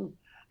section,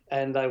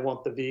 and they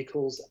want the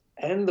vehicles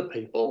and the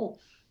people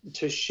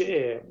to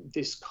share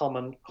this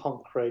common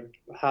concrete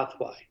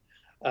pathway,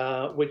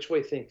 which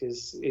we think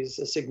is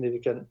a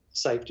significant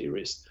safety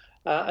risk.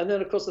 And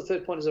then, of course, the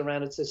third point is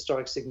around its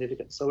historic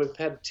significance. So we've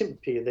had a timber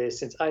pier there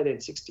since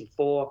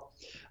 1864.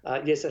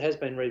 Yes, it has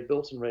been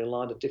rebuilt and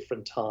realigned at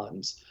different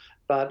times,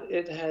 but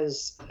it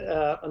has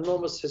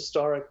enormous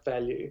historic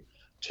value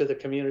to the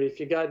community. If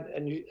you go,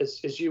 and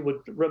as you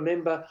would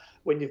remember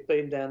when you've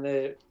been down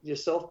there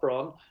yourself,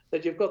 Bron,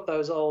 that you've got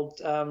those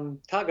old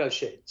cargo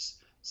sheds.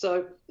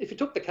 So if you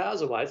took the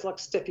cars away, it's like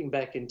stepping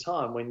back in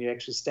time when you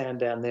actually stand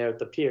down there at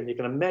the pier, and you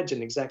can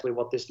imagine exactly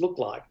what this looked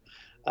like,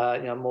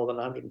 more than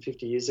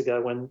 150 years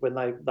ago when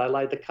they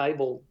laid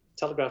the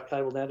telegraph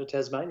cable down to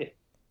Tasmania.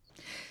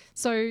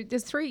 So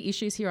there's three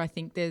issues here, I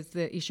think. There's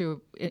the issue,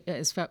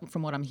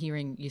 from what I'm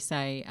hearing you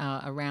say,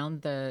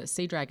 around the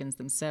sea dragons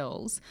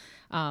themselves.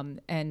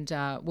 And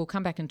we'll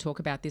come back and talk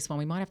about this one.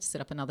 We might have to set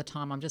up another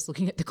time. I'm just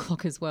looking at the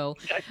clock as well.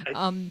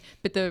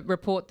 But the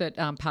report that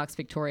Parks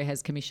Victoria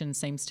has commissioned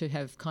seems to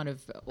have kind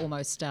of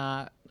almost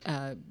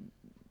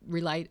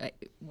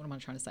what am I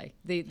trying to say?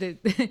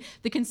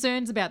 The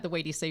concerns about the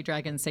weedy sea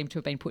dragon seem to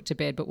have been put to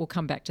bed, but we'll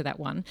come back to that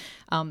one.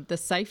 The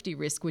safety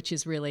risk, which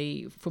is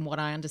really, from what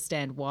I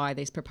understand, why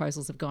these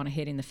proposals have gone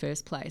ahead in the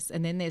first place.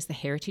 And then there's the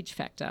heritage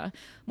factor. I'm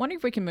wondering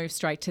if we can move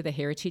straight to the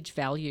heritage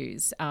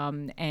values,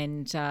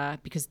 and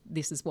because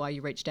this is why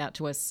you reached out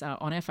to us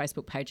on our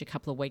Facebook page a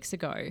couple of weeks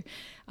ago.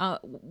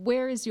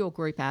 Where is your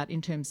group at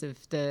in terms of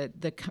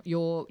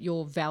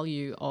your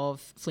value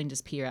of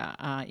Flinders Pier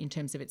in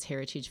terms of its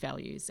heritage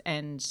values,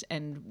 and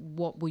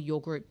what will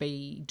your group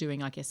be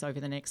doing, I guess,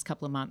 over the next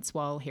couple of months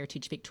while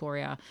Heritage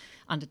Victoria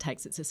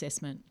undertakes its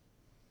assessment?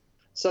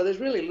 So there's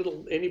really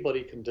little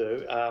anybody can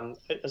do.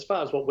 As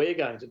far as what we're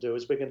going to do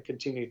is we're going to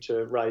continue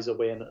to raise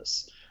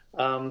awareness.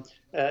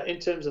 In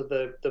terms of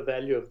the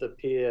value of the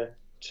pier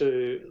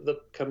to the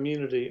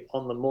community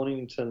on the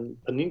Mornington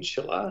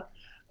Peninsula,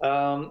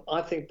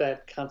 I think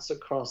that cuts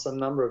across a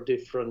number of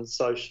different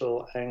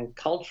social and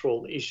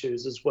cultural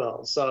issues as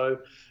well. So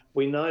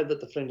we know that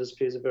the Flinders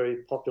Pier is a very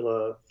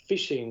popular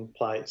fishing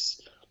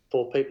place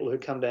for people who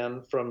come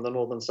down from the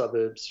northern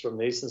suburbs, from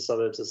the eastern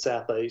suburbs, the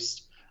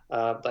southeast.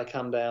 They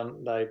come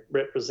down, they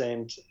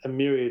represent a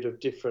myriad of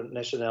different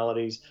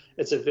nationalities.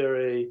 It's a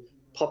very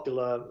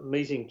popular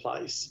meeting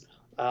place,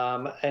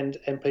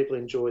 and people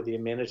enjoy the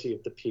amenity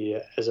of the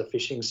pier as a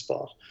fishing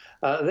spot.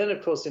 Then,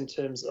 of course, in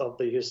terms of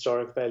the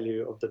historic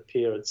value of the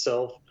pier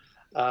itself,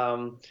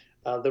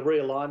 the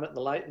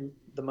realignment,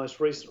 the most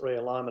recent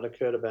realignment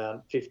occurred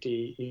about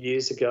 50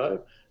 years ago.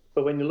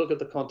 But when you look at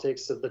the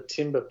context of the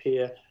timber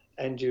pier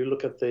and you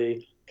look at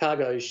the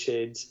cargo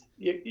sheds,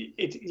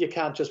 you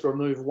can't just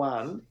remove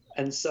one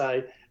and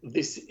say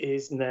this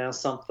is now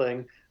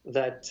something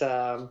that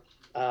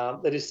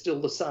that is still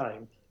the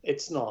same.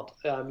 It's not.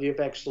 You've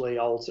actually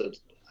altered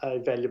a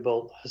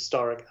valuable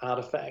historic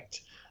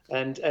artefact.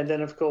 And then,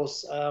 of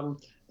course,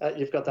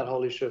 you've got that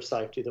whole issue of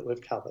safety that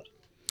we've covered.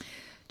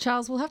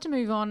 Charles, we'll have to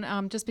move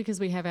on just because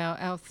we have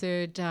our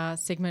third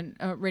segment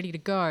ready to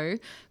go.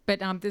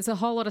 But there's a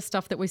whole lot of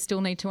stuff that we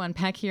still need to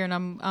unpack here. And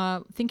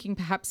I'm thinking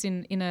perhaps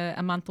in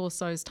a month or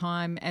so's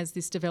time, as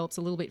this develops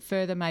a little bit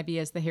further, maybe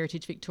as the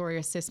Heritage Victoria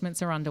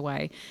assessments are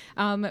underway,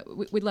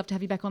 we'd love to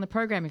have you back on the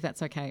program if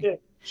that's okay. Yeah,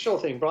 sure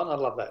thing, Bron. I'd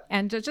love that.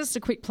 And just a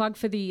quick plug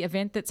for the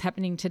event that's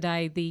happening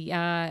today.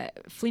 The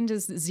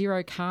Flinders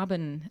Zero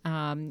Carbon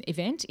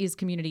event is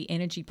Community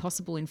Energy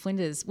Possible in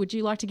Flinders. Would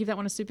you like to give that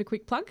one a super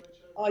quick plug?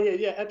 Oh,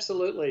 yeah,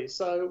 absolutely.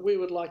 So we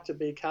would like to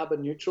be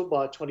carbon neutral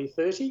by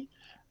 2030.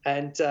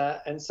 And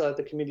so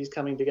the community is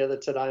coming together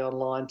today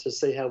online to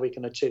see how we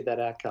can achieve that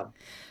outcome.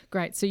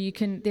 Great. So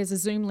there's a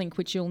Zoom link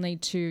which you'll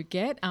need to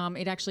get.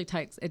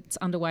 It's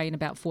underway in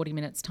about 40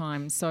 minutes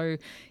time. So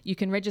you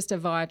can register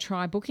via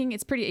Try Booking.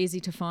 It's pretty easy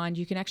to find.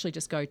 You can actually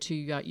just go to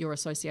your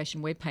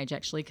association webpage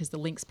actually, because the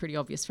link's pretty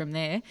obvious from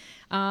there.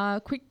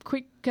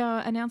 Quick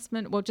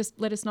announcement. Well, just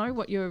let us know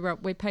what your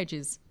webpage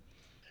is.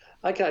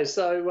 Okay,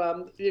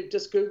 so you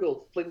just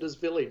Google Flinders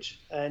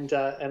Village and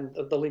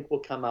the link will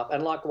come up.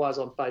 And likewise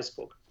on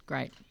Facebook.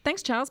 Great.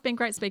 Thanks, Charles. Been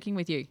great speaking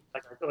with you.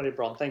 Okay, good on you,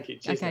 Bron. Thank you.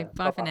 Cheers. Okay,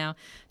 bye for now.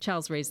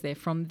 Charles Reis there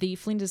from the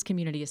Flinders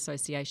Community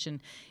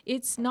Association.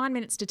 It's 9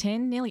 minutes to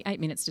 10, nearly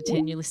 8 minutes to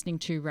 10. You're listening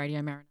to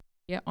Radio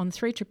Marinara on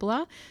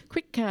 3RRR.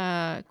 Quick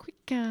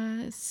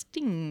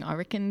sting, I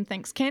reckon.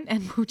 Thanks, Ken.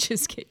 And we'll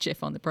just get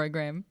Jeff on the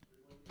program.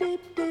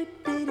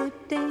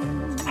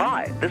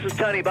 Hi, this is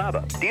Tony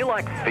Barber. Do you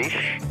like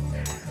fish?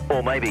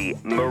 Or maybe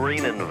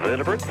marine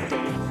invertebrates?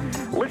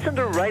 Listen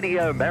to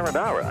Radio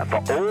Marinara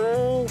for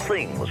all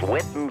things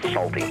wet and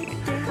salty.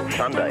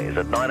 Sundays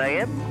at 9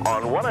 a.m.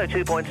 on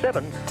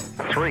 102.7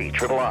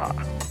 3RRR.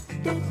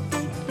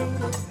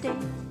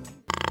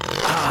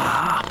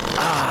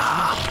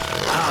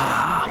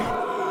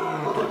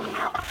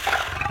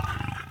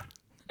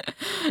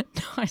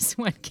 Nice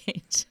one,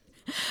 Kate.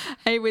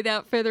 Hey,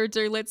 without further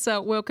ado, let's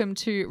welcome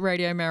to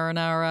Radio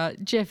Marinara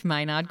Jeff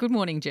Maynard. Good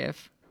morning,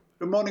 Jeff.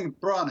 Good morning,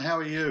 Bron. How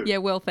are you? Yeah,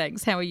 well,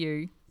 thanks. How are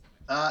you?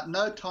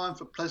 No time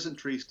for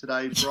pleasantries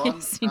today, Bron.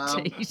 Yes,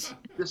 indeed.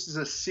 This is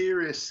a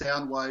serious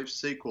Soundwaves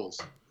SEAquels.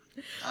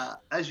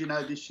 As you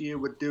know, this year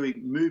we're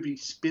doing movie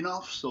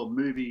spin-offs or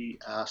movie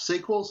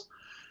sequels,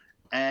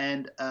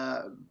 and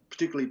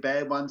particularly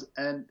bad ones.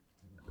 And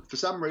for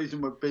some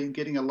reason, we've been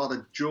getting a lot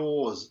of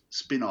Jaws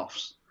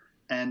spin-offs.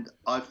 And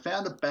I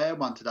found a bad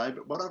one today,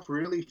 but what I've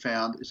really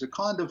found is a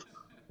kind of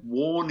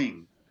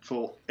warning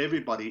for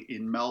everybody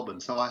in Melbourne.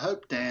 So I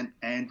hope Dan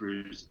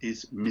Andrews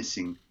is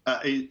listening,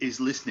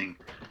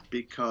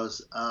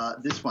 because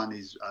this one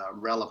is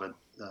relevant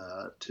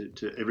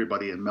to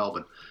everybody in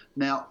Melbourne.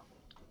 Now,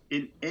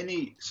 in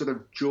any sort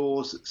of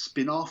Jaws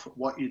spin-off,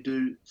 what you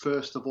do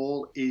first of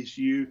all is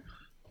you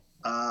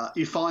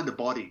find a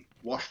body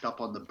washed up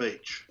on the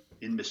beach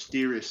in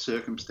mysterious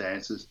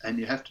circumstances, and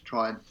you have to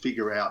try and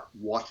figure out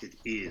what it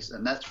is.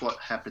 And that's what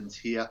happens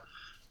here.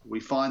 We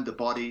find the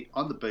body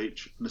on the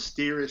beach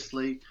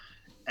mysteriously,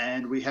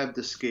 and we have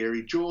the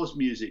scary Jaws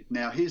music.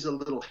 Now, here's a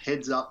little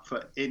heads up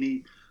for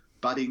any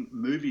budding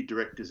movie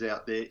directors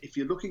out there. If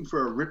you're looking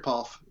for a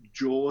rip-off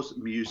Jaws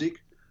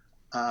music,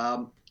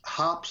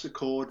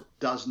 harpsichord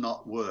does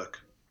not work.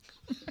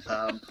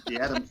 The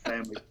Addams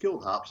family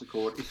killed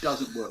harpsichord. It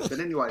doesn't work. But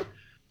anyway,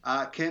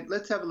 Kent,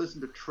 let's have a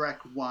listen to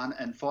track 1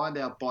 and find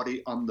our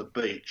body on the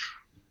beach.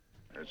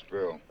 It's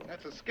Bill.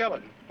 That's a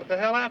skeleton. What the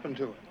hell happened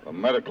to it? A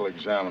medical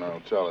examiner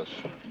will tell us.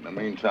 In the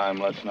meantime,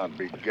 let's not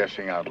be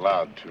guessing out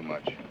loud too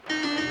much.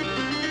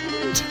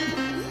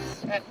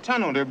 That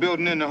tunnel they're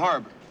building in the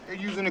harbor. They're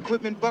using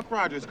equipment Buck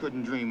Rogers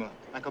couldn't dream of.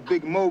 Like a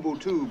big mobile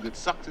tube that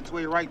sucks its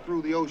way right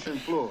through the ocean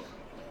floor.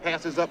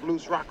 Passes up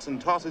loose rocks and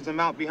tosses them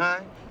out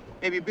behind.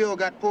 Maybe Bill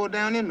got pulled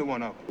down into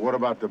one of them. What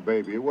about the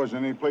baby? It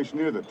wasn't any place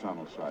near the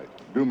tunnel site.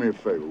 Do me a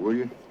favor, will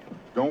you?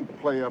 Don't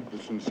play up the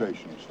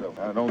sensational stuff.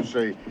 Don't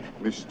say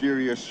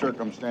mysterious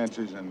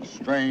circumstances and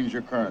strange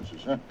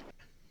occurrences, huh?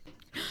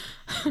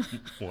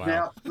 Wow.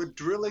 Now, we're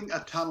drilling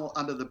a tunnel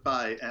under the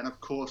bay, and of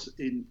course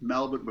in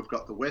Melbourne we've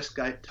got the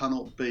Westgate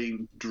Tunnel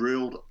being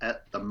drilled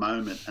at the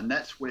moment, and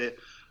that's where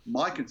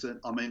my concern,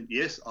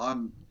 yes,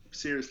 I'm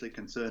seriously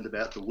concerned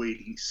about the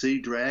weedy sea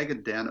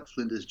dragon down at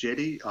Flinders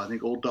Jetty. I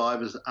think all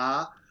divers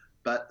are,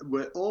 but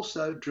we're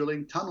also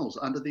drilling tunnels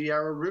under the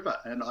Yarra River,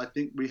 and I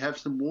think we have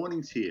some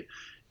warnings here.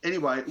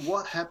 Anyway,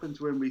 what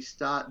happens when we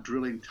start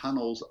drilling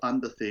tunnels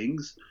under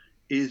things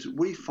is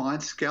we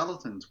find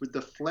skeletons with the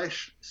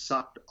flesh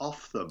sucked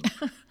off them.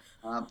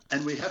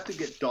 And we have to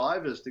get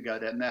divers to go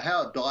down. Now,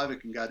 how a diver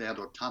can go down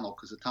to a tunnel,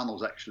 because the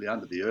tunnel's actually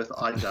under the earth,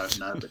 I don't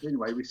know. But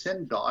anyway, we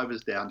send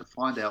divers down to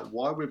find out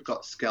why we've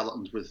got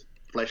skeletons with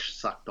flesh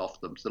sucked off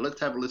them. So let's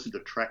have a listen to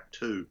track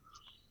 2.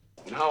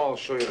 Now I'll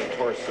show you the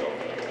torso.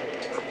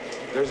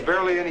 There's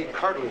barely any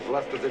cartilage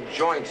left of the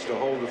joints to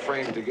hold the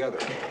frame together.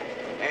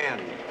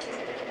 And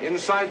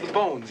inside the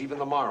bones, even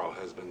the marrow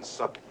has been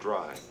sucked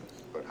dry.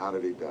 But how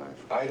did he die?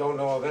 I don't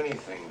know of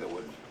anything that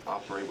would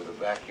operate with a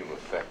vacuum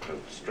effect of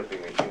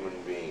stripping a human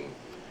being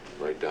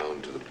right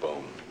down to the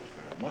bone.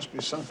 There must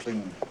be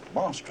something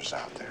monstrous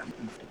out there.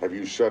 Have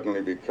you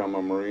suddenly become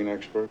a marine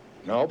expert?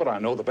 No, but I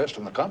know the best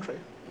in the country.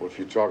 Well, if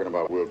you're talking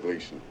about Will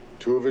Gleason,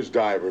 2 of his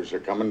divers are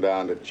coming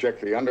down to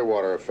check the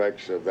underwater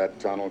effects of that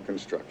tunnel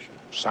construction.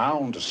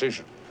 Sound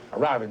decision.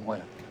 Arriving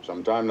when?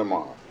 Sometime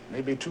tomorrow.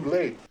 Maybe too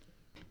late.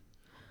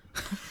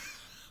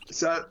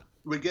 So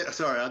we get,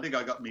 sorry, I think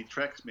I got my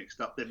tracks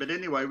mixed up there. But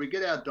anyway, we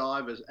get our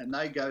divers and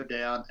they go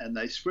down and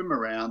they swim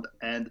around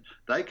and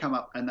they come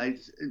up and they,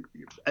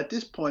 at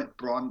this point,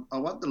 Bron, I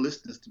want the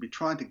listeners to be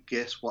trying to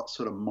guess what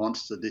sort of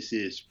monster this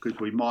is, because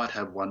we might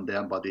have one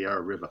down by the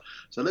Yarra River.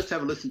 So let's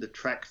have a listen to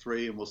track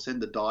 3 and we'll send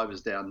the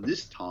divers down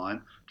this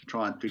time to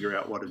try and figure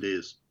out what it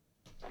is.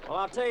 Well,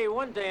 I'll tell you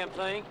one damn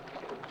thing.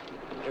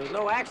 There was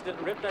no accident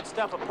to rip that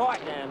stuff apart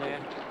down there.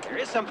 There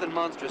is something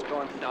monstrous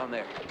going down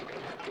there.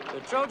 The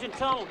Trojan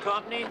Tunnel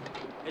Company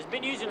has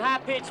been using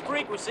high-pitched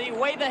frequency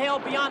way the hell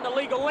beyond the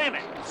legal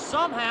limit.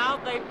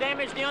 Somehow, they've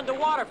damaged the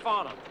underwater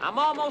fauna. I'm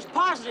almost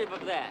positive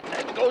of that.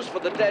 That goes for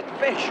the dead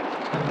fish.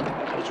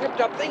 There's ripped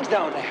up things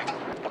down there.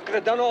 What could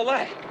have done all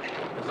that?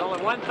 There's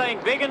only one thing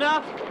big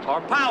enough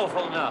or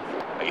powerful enough.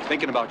 Are you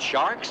thinking about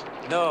sharks?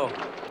 No,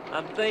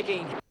 I'm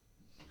thinking...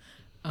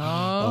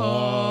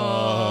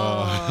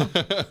 Oh.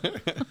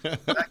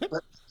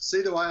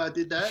 See the way I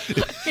did that?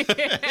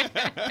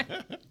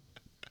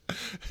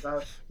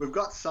 So we've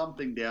got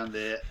something down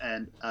there,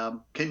 and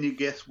can you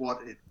guess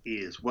what it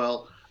is?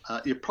 Well,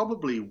 you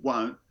probably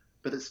won't,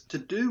 but it's to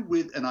do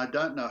with, and I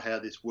don't know how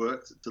this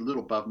works, it's a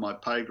little above my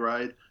pay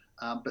grade,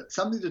 but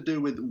something to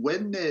do with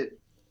when they're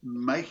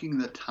making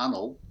the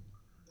tunnel,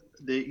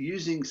 they're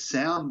using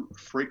sound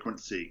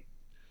frequency,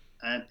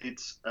 and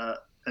it's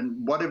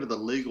and whatever the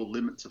legal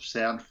limits of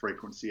sound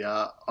frequency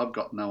are, I've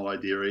got no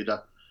idea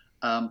either.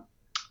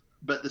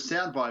 But the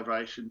sound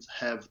vibrations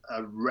have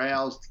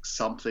aroused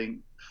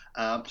something.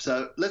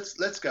 So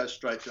let's go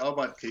straight to, I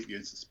won't keep you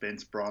in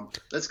suspense, Bron.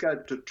 Let's go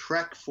to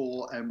track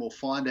 4 and we'll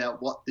find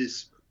out what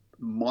this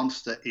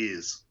monster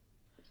is.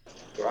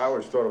 So I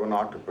always thought of an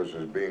octopus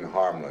as being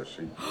harmless,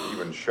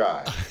 even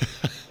shy.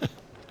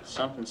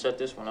 Something set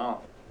this one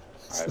off.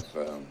 I've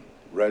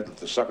read that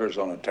the suckers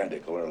on a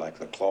tentacle are like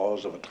the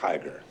claws of a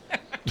tiger.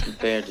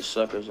 Compared to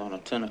suckers on a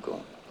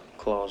tentacle,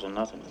 claws are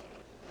nothing.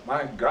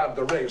 My God,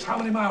 the Reis. How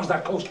many miles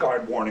that Coast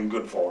Guard warning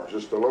good for?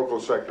 Just the local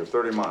sector,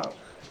 30 miles.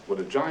 Would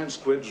a giant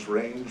squid's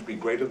range be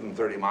greater than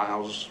 30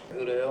 miles?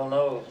 Who the hell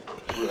knows?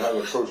 We'll have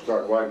the Coast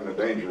Guard widen the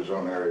danger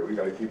zone area. We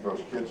got to keep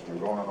those kids from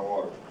going in the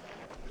water.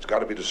 It's got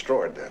to be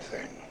destroyed, that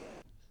thing.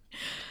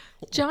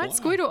 Giant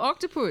squid or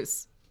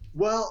octopus?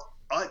 Well,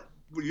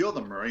 you're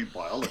the marine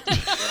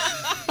biologist.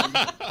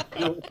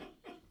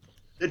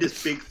 They're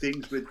just big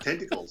things with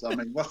tentacles. I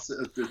mean,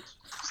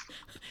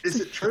 is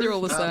it true? They're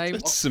all the same.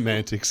 It's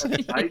semantics.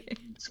 8,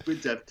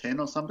 squids have 10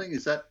 or something.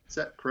 Is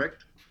that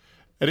correct?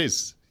 It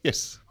is.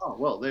 Yes. Oh,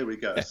 well, there we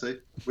go. See,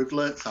 we've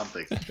learnt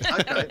something.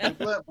 Okay, we've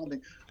learnt one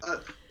thing.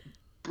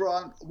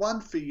 Bron,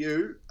 one for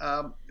you.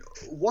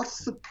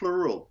 What's the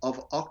plural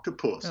of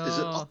octopus? Is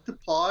it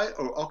octopi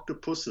or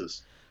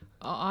octopuses?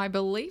 I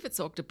believe it's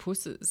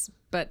octopuses,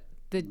 but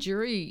the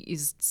jury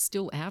is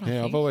still out, I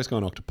think. I've always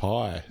gone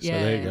octopi. So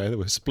there you go. They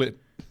were split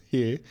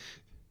here.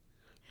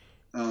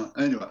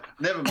 Anyway,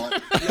 never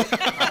mind.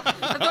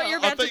 I thought you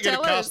were about to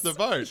tell us. Cast the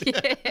vote.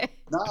 Yeah.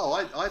 No,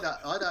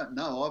 I don't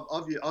know.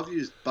 I've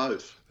used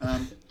both.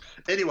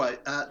 Anyway,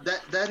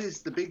 that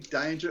is the big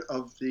danger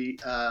of the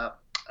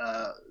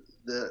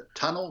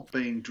tunnel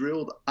being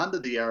drilled under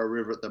the Yarra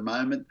River at the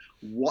moment.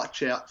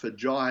 Watch out for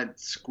giant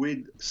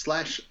squid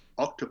 /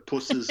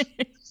 octopuses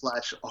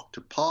 /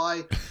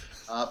 octopi.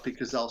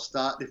 Because they'll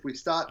start, if we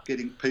start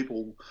getting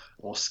people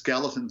or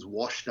skeletons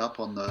washed up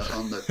on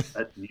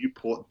at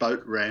Newport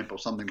boat ramp or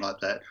something like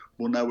that,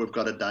 we'll know we've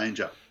got a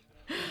danger.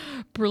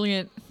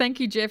 Brilliant. Thank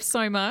you, Jeff,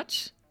 so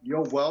much.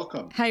 You're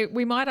welcome. Hey,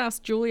 we might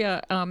ask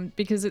Julia,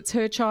 because it's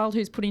her child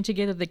who's putting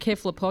together the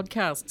Kefla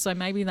podcast, so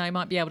maybe they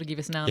might be able to give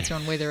us an answer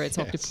on whether it's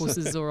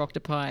octopuses or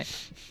octopi.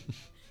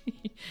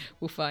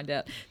 We'll find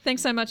out.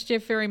 Thanks so much,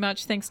 Jeff, very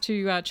much. Thanks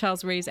to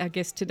Charles Reis, our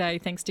guest today.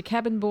 Thanks to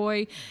Cabin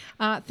Boy.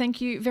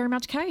 Thank you very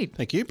much, Kade.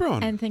 Thank you,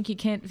 Bron. And thank you,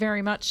 Kent,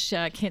 very much.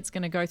 Kent's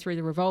going to go through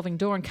the revolving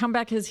door and come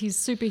back as his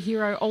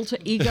superhero alter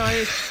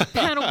ego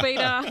panel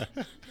beater.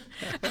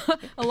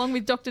 Along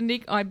with Dr.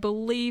 Nick, I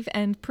believe,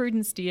 and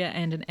Prudence Deer,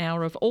 and an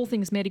hour of all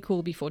things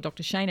medical before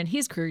Dr. Shane and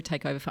his crew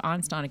take over for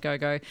Einstein a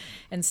Go-Go.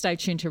 And stay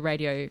tuned to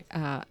Radio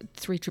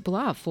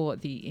 3RRR for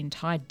the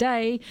entire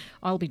day.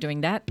 I'll be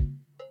doing that.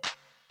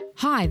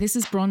 Hi, this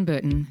is Bron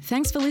Burton.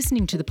 Thanks for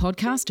listening to the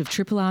podcast of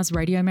Triple R's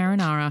Radio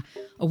Marinara,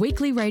 a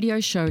weekly radio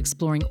show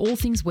exploring all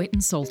things wet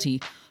and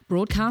salty,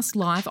 broadcast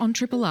live on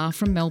Triple R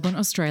from Melbourne,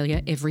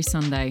 Australia every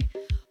Sunday.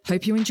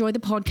 Hope you enjoy the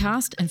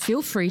podcast and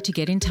feel free to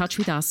get in touch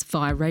with us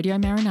via Radio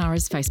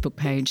Marinara's Facebook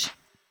page.